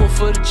 This one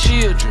for the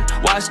children,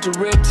 watch the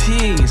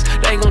reptiles.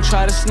 They gon'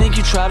 try to sneak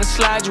you, try to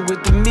slide you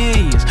with the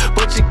millions.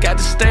 But you got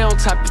to stay on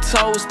top of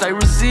your toes, stay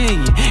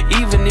resilient.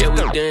 Even if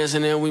we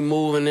dancing and we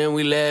moving and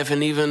we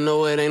laughing, even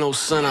though it ain't no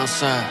sun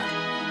outside.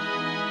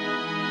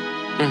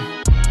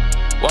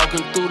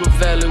 Walking through the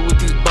valley with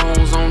these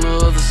bones on the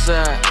other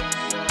side.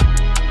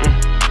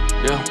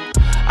 Yeah,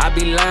 I'd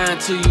be lying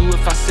to you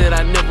if I said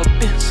I never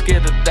been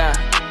scared to die.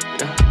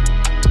 Yeah.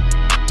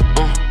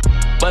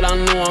 But I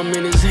know I'm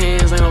in his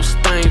hands, ain't no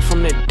stain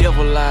from that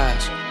devil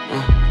eyes.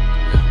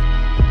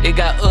 Yeah. It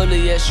got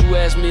ugly as you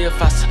asked me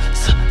if I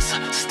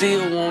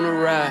still wanna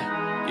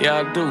ride. Yeah,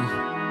 I do.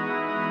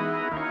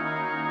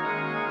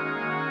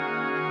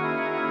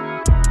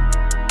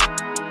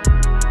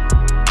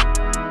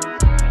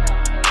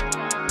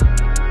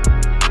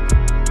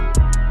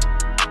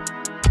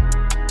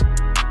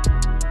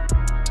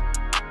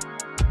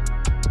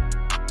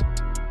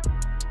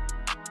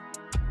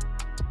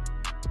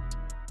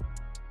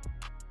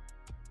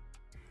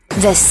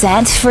 The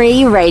Set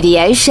Free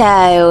Radio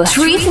Show.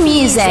 Truth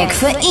music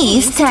for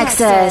East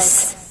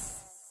Texas.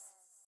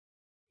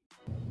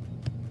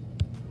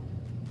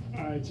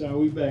 Alright, y'all,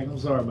 we back. I'm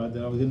sorry about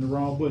that. I was hitting the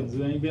wrong buttons.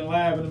 It ain't been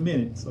live in a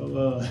minute.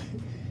 So,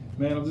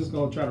 man, I'm just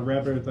going to try to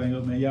wrap everything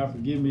up, man. Y'all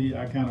forgive me.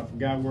 I kind of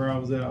forgot where I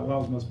was at. I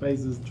lost my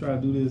spaces. Try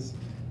to do this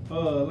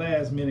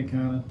last minute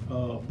kind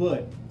of.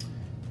 But,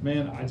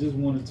 man, I just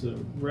wanted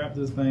to wrap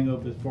this thing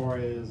up as far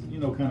as, you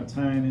know, kind of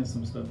tying in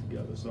some stuff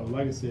together. So,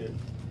 like I said,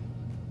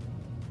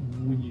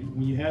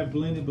 when you have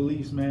blended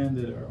beliefs, man,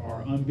 that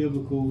are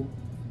unbiblical,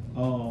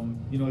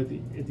 you know,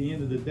 at the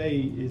end of the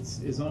day,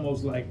 it's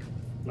almost like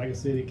I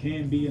said, it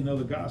can be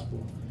another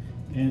gospel,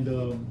 and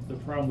the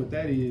problem with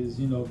that is,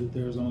 you know, that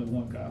there's only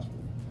one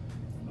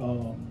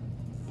gospel.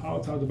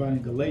 Paul talked about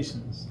in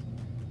Galatians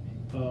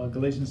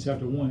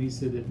chapter 1. He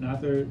said that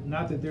not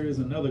that there is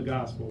another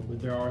gospel,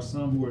 but there are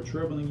some who are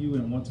troubling you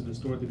and want to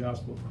distort the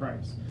gospel of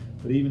Christ.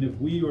 But even if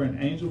we or an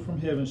angel from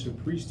heaven should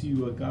preach to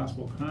you a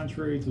gospel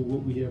contrary to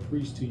what we have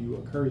preached to you,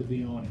 a curse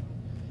be on it.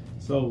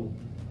 So,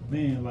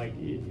 man, like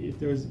if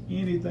there's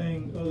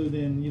anything other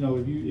than, you know,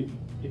 if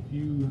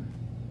you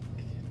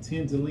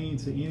tend to lean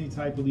to any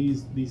type of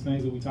these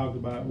things that we talked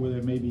about, whether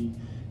it may be,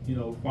 you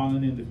know,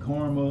 falling into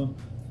karma,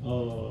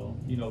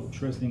 you know,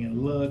 trusting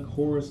in luck,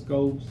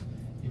 horoscopes,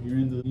 if you're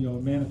in the, you know,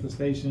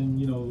 manifestation,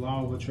 you know,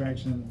 law of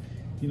attraction,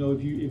 you know,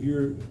 if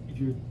you're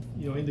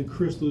you know, into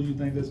crystals, you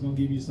think that's going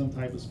to give you some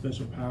type of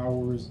special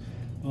powers,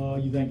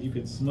 you think you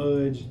can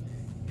smudge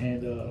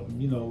and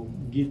you know,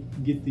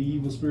 get the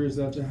evil spirits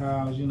out your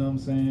house, you know what I'm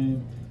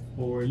saying,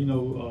 or, you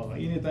know,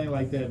 anything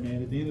like that,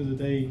 man. At the end of the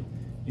day,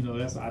 you know,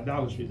 that's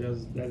idolatry.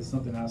 That is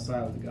something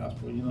outside of the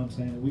gospel, you know what I'm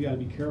saying. We got to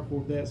be careful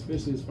with that,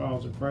 especially as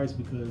followers of Christ,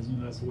 because, you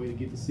know, that's a way to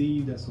get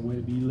deceived, that's a way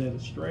to be led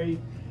astray.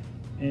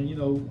 And, you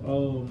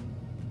know,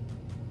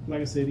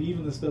 like I said,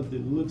 even the stuff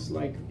that looks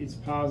like it's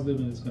positive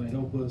and it's going to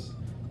help us,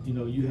 you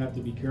know, you have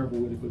to be careful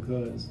with it,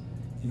 because,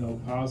 you know,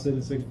 Paul said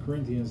in 2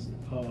 Corinthians,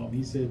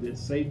 he said that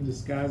Satan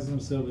disguises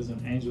himself as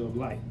an angel of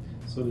light.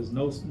 So there's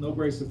no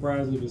great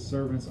surprise if his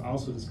servants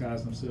also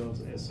disguise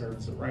themselves as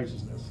servants of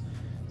righteousness.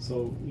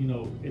 So, you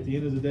know, at the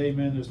end of the day,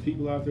 man, there's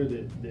people out there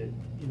that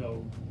you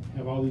know,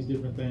 have all these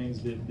different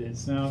things that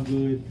sound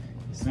good.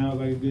 It sounds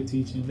like a good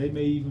teaching. They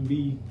may even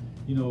be,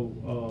 you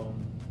know,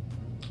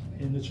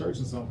 in the church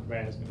in some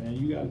capacity, man.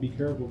 You got to be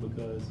careful,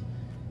 because,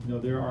 you know,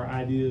 there are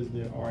ideas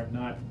that are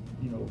not,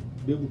 you know,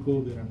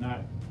 biblical, that are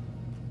not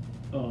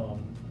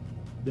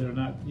that are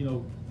not,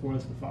 for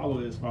us to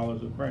follow as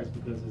followers of Christ,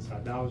 because it's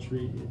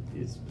idolatry.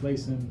 It's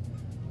placing,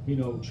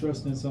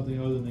 trust in something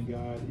other than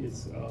God.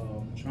 It's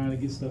trying to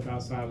get stuff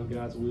outside of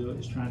God's will.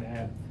 It's trying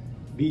to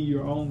be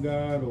your own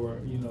God, or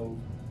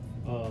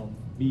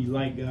be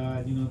like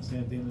God. You know what I'm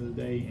saying? At the end of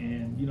the day,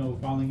 and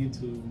falling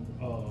into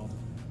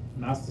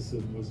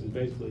Gnosticism, which is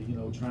basically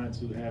trying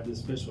to have this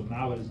special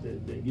knowledge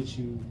that gets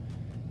you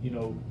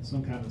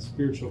some kind of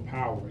spiritual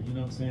power. You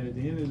know what I'm saying? At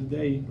the end of the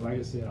day, like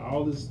I said,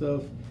 all this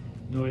stuff,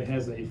 it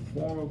has a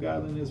form of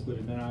godliness, but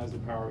it denies the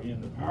power in.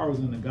 The power is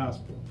in the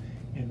gospel.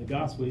 And the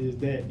gospel is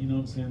that,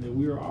 that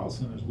we are all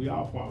sinners. We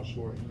all fall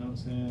short,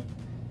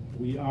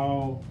 We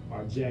all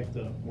are jacked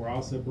up. We're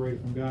all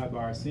separated from God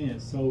by our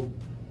sins. So,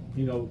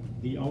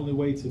 the only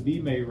way to be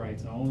made right,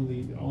 the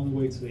only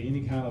way to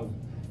any kind of,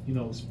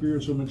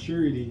 spiritual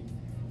maturity,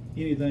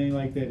 anything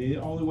like that, the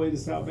only way to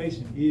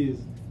salvation is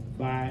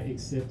by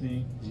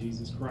accepting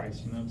Jesus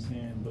Christ.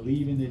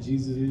 Believing that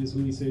Jesus is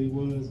who he said he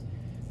was,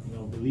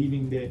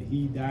 believing that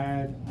he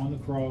died on the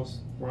cross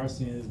for our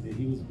sins, that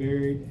he was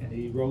buried, and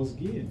he rose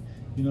again.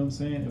 And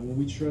when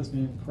we trust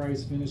in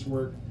Christ's finished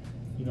work,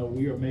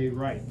 we are made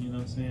right.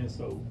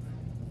 So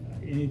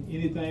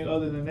anything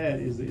other than that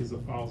is a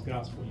false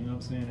gospel.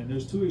 And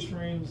there's two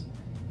extremes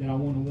that I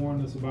want to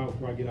warn us about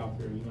before I get out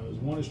there. There's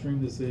one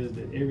extreme that says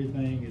that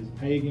everything is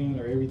pagan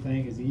or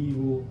everything is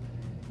evil.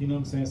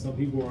 Some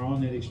people are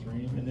on that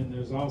extreme. And then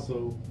there's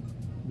also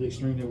the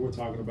extreme that we're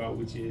talking about,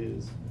 which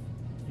is,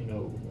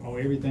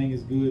 everything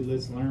is good,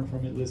 let's learn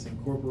from it, let's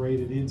incorporate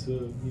it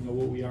into,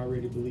 what we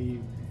already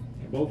believe.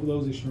 And both of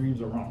those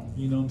extremes are wrong.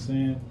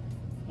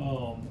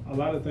 A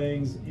lot of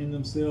things in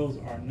themselves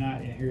are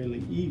not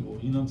inherently evil.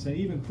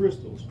 Even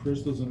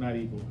crystals are not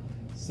evil.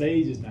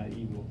 Sage is not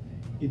evil.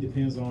 It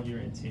depends on your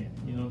intent.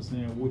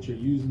 What you're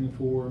using it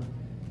for,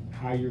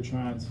 how you're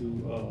trying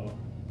to,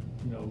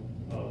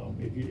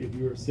 if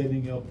you're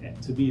setting up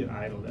to be an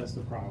idol, that's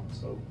the problem.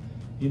 So,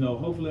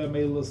 hopefully I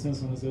made a little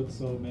sense on this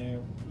episode,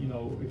 man.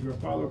 If you're a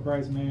follower of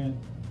Christ, man,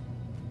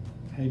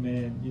 hey,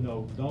 man,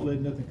 don't let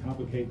nothing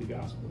complicate the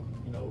gospel.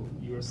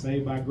 You are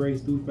saved by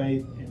grace through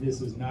faith, and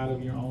this is not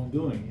of your own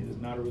doing. It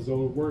is not a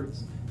result of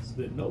works, so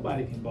that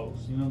nobody can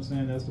boast.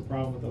 That's the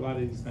problem with a lot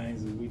of these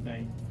things, is we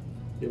think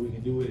that we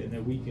can do it and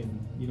that we can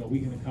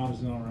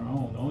accomplish it on our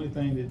own. The only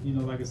thing that,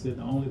 like I said,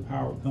 the only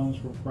power comes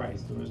from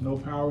Christ. There is no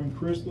power in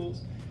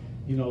crystals.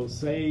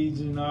 Sage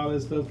and all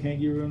that stuff can't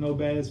get rid of no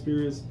bad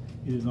spirits.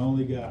 It is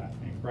only God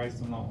and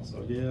Christ alone.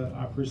 So yeah,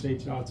 I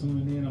appreciate y'all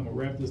tuning in. I'm gonna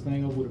wrap this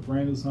thing up with a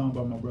brand new song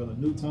by my brother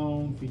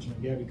Newtone, featuring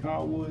Gabby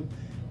Caldwood.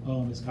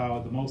 It's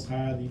called The Most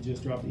High. He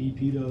just dropped the EP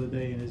the other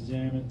day, and it's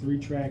jamming, 3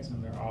 tracks,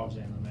 and they're all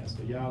jamming, man.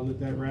 So y'all let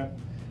that wrap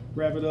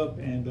it up,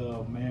 and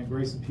man,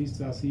 grace and peace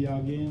till I see y'all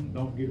again.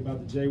 Don't forget about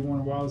the J.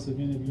 Warner Wallace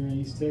event if you're in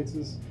East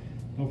Texas.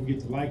 Don't forget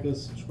to like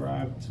us,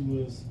 subscribe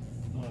to us,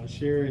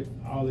 share it,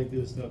 all that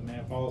good stuff,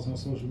 man. Follow us on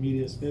social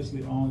media,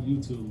 especially on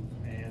YouTube,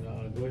 and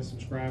go ahead and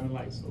subscribe and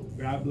like. So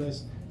God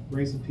bless,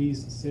 grace and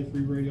peace. Set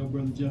Free Radio,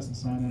 Brother Justin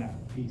signing out.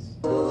 Peace.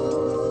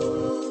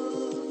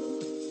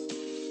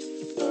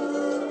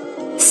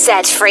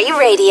 Set Free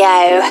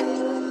Radio.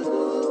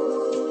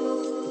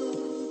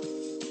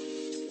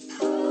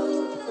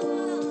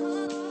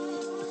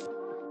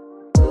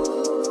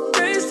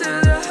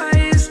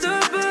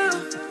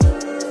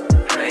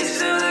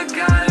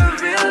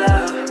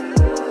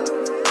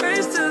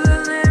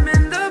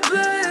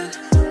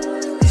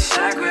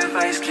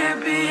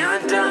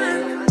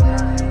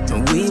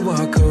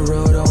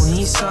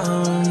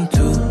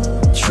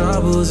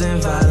 Troubles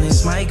and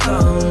violence might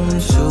come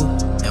true,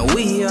 and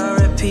we are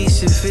at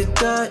peace if it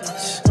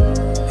does.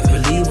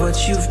 Believe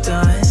what you've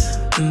done.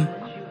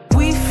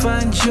 We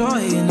find joy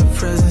in the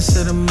presence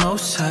of the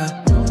Most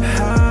High.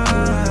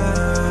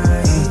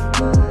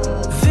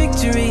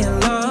 Victory and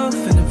love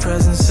in the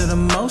presence of the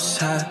Most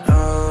High.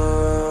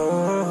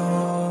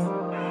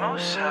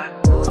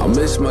 I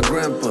miss my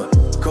grandpa.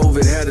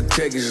 COVID had to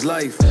take his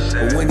life,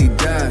 but when he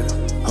died,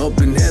 up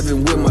in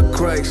heaven with my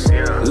Christ,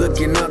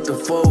 looking out the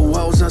 4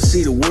 walls, I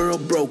see the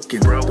world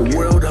broken, the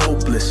world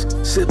hopeless,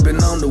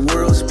 sipping on the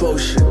world's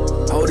potion.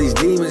 All these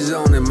demons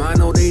on him, I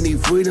know they need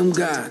freedom,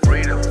 God.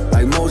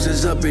 Like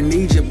Moses up in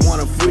Egypt,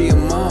 wanna free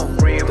them all.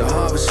 The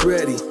harvest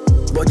ready,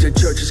 but your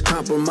church is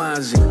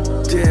compromising.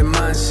 Dead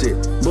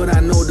mindset, but I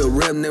know the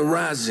remnant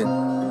rising.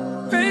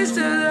 Praise to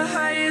the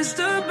highest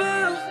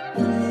above.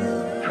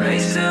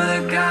 Praise to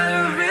the God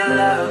of real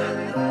love.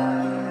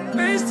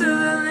 Praise to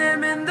the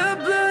Lamb and the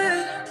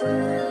blood.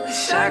 The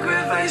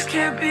sacrifice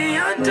can't be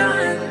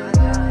undone.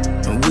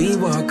 When we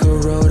walk a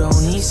road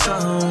only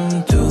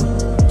some do.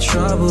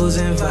 Troubles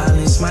and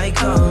violence might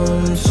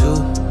come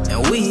true,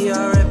 and we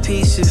are at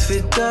peace if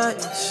it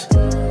does.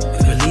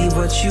 Believe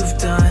what you've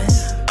done.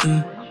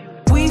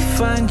 We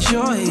find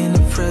joy in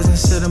the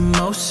presence of the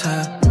Most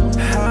High.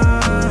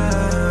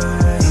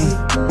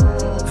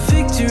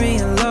 Victory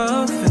and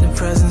love in the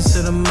presence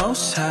of the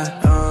Most High.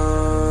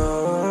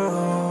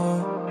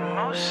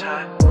 Most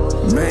High.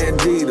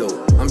 Bandito,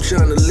 I'm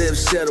trying to live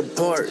set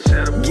apart.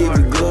 Give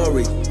you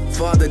glory.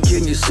 Father,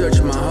 can you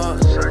search my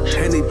heart?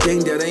 Anything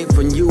that ain't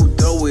from you,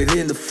 throw it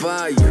in the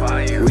fire.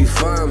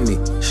 Refine me,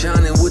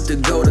 shining with the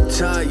gold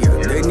attire.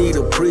 They need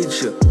a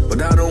preacher,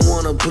 but I don't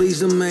wanna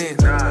please a man.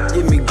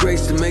 Give me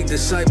grace to make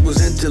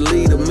disciples and to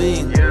lead them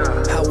in.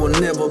 I will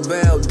never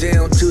bow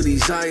down to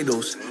these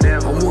idols. I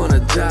wanna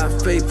die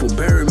faithful,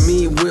 bury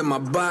me with my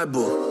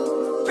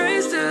Bible.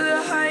 Praise to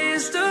the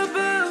highest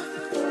above.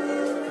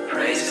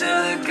 Praise to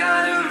the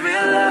God of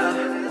real love.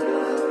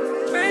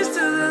 Praise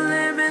to the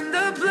Lamb and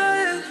the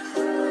blood.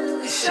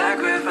 The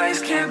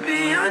sacrifice can't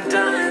be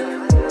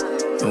undone.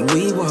 When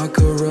we walk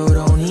a road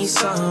only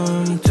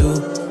some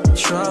to,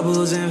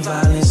 troubles and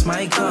violence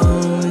might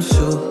come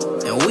to.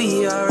 And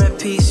we are at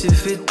peace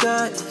if it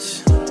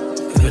does.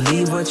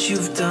 Believe what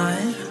you've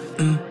done.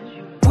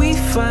 We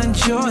find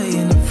joy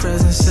in the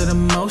presence of the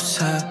Most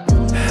High.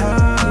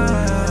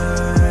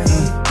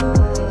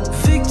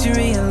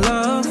 Victory and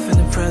love in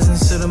the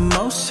presence of the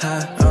Most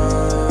High.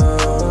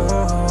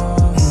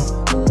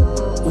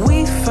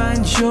 We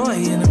find joy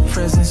in the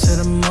presence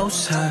of the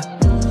Most High.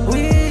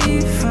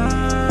 We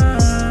find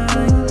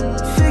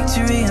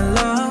victory and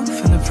love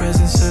in the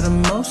presence of the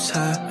Most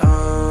High.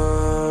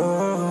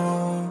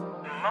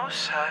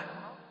 Most High.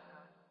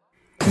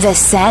 The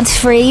Set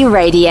Free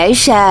Radio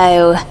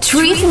Show.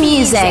 Truth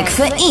music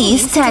for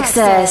East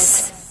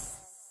Texas.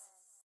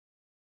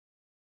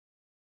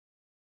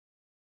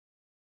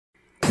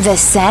 The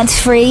Set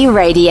Free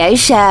Radio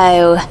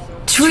Show.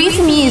 Truth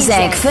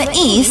music for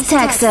East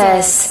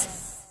Texas.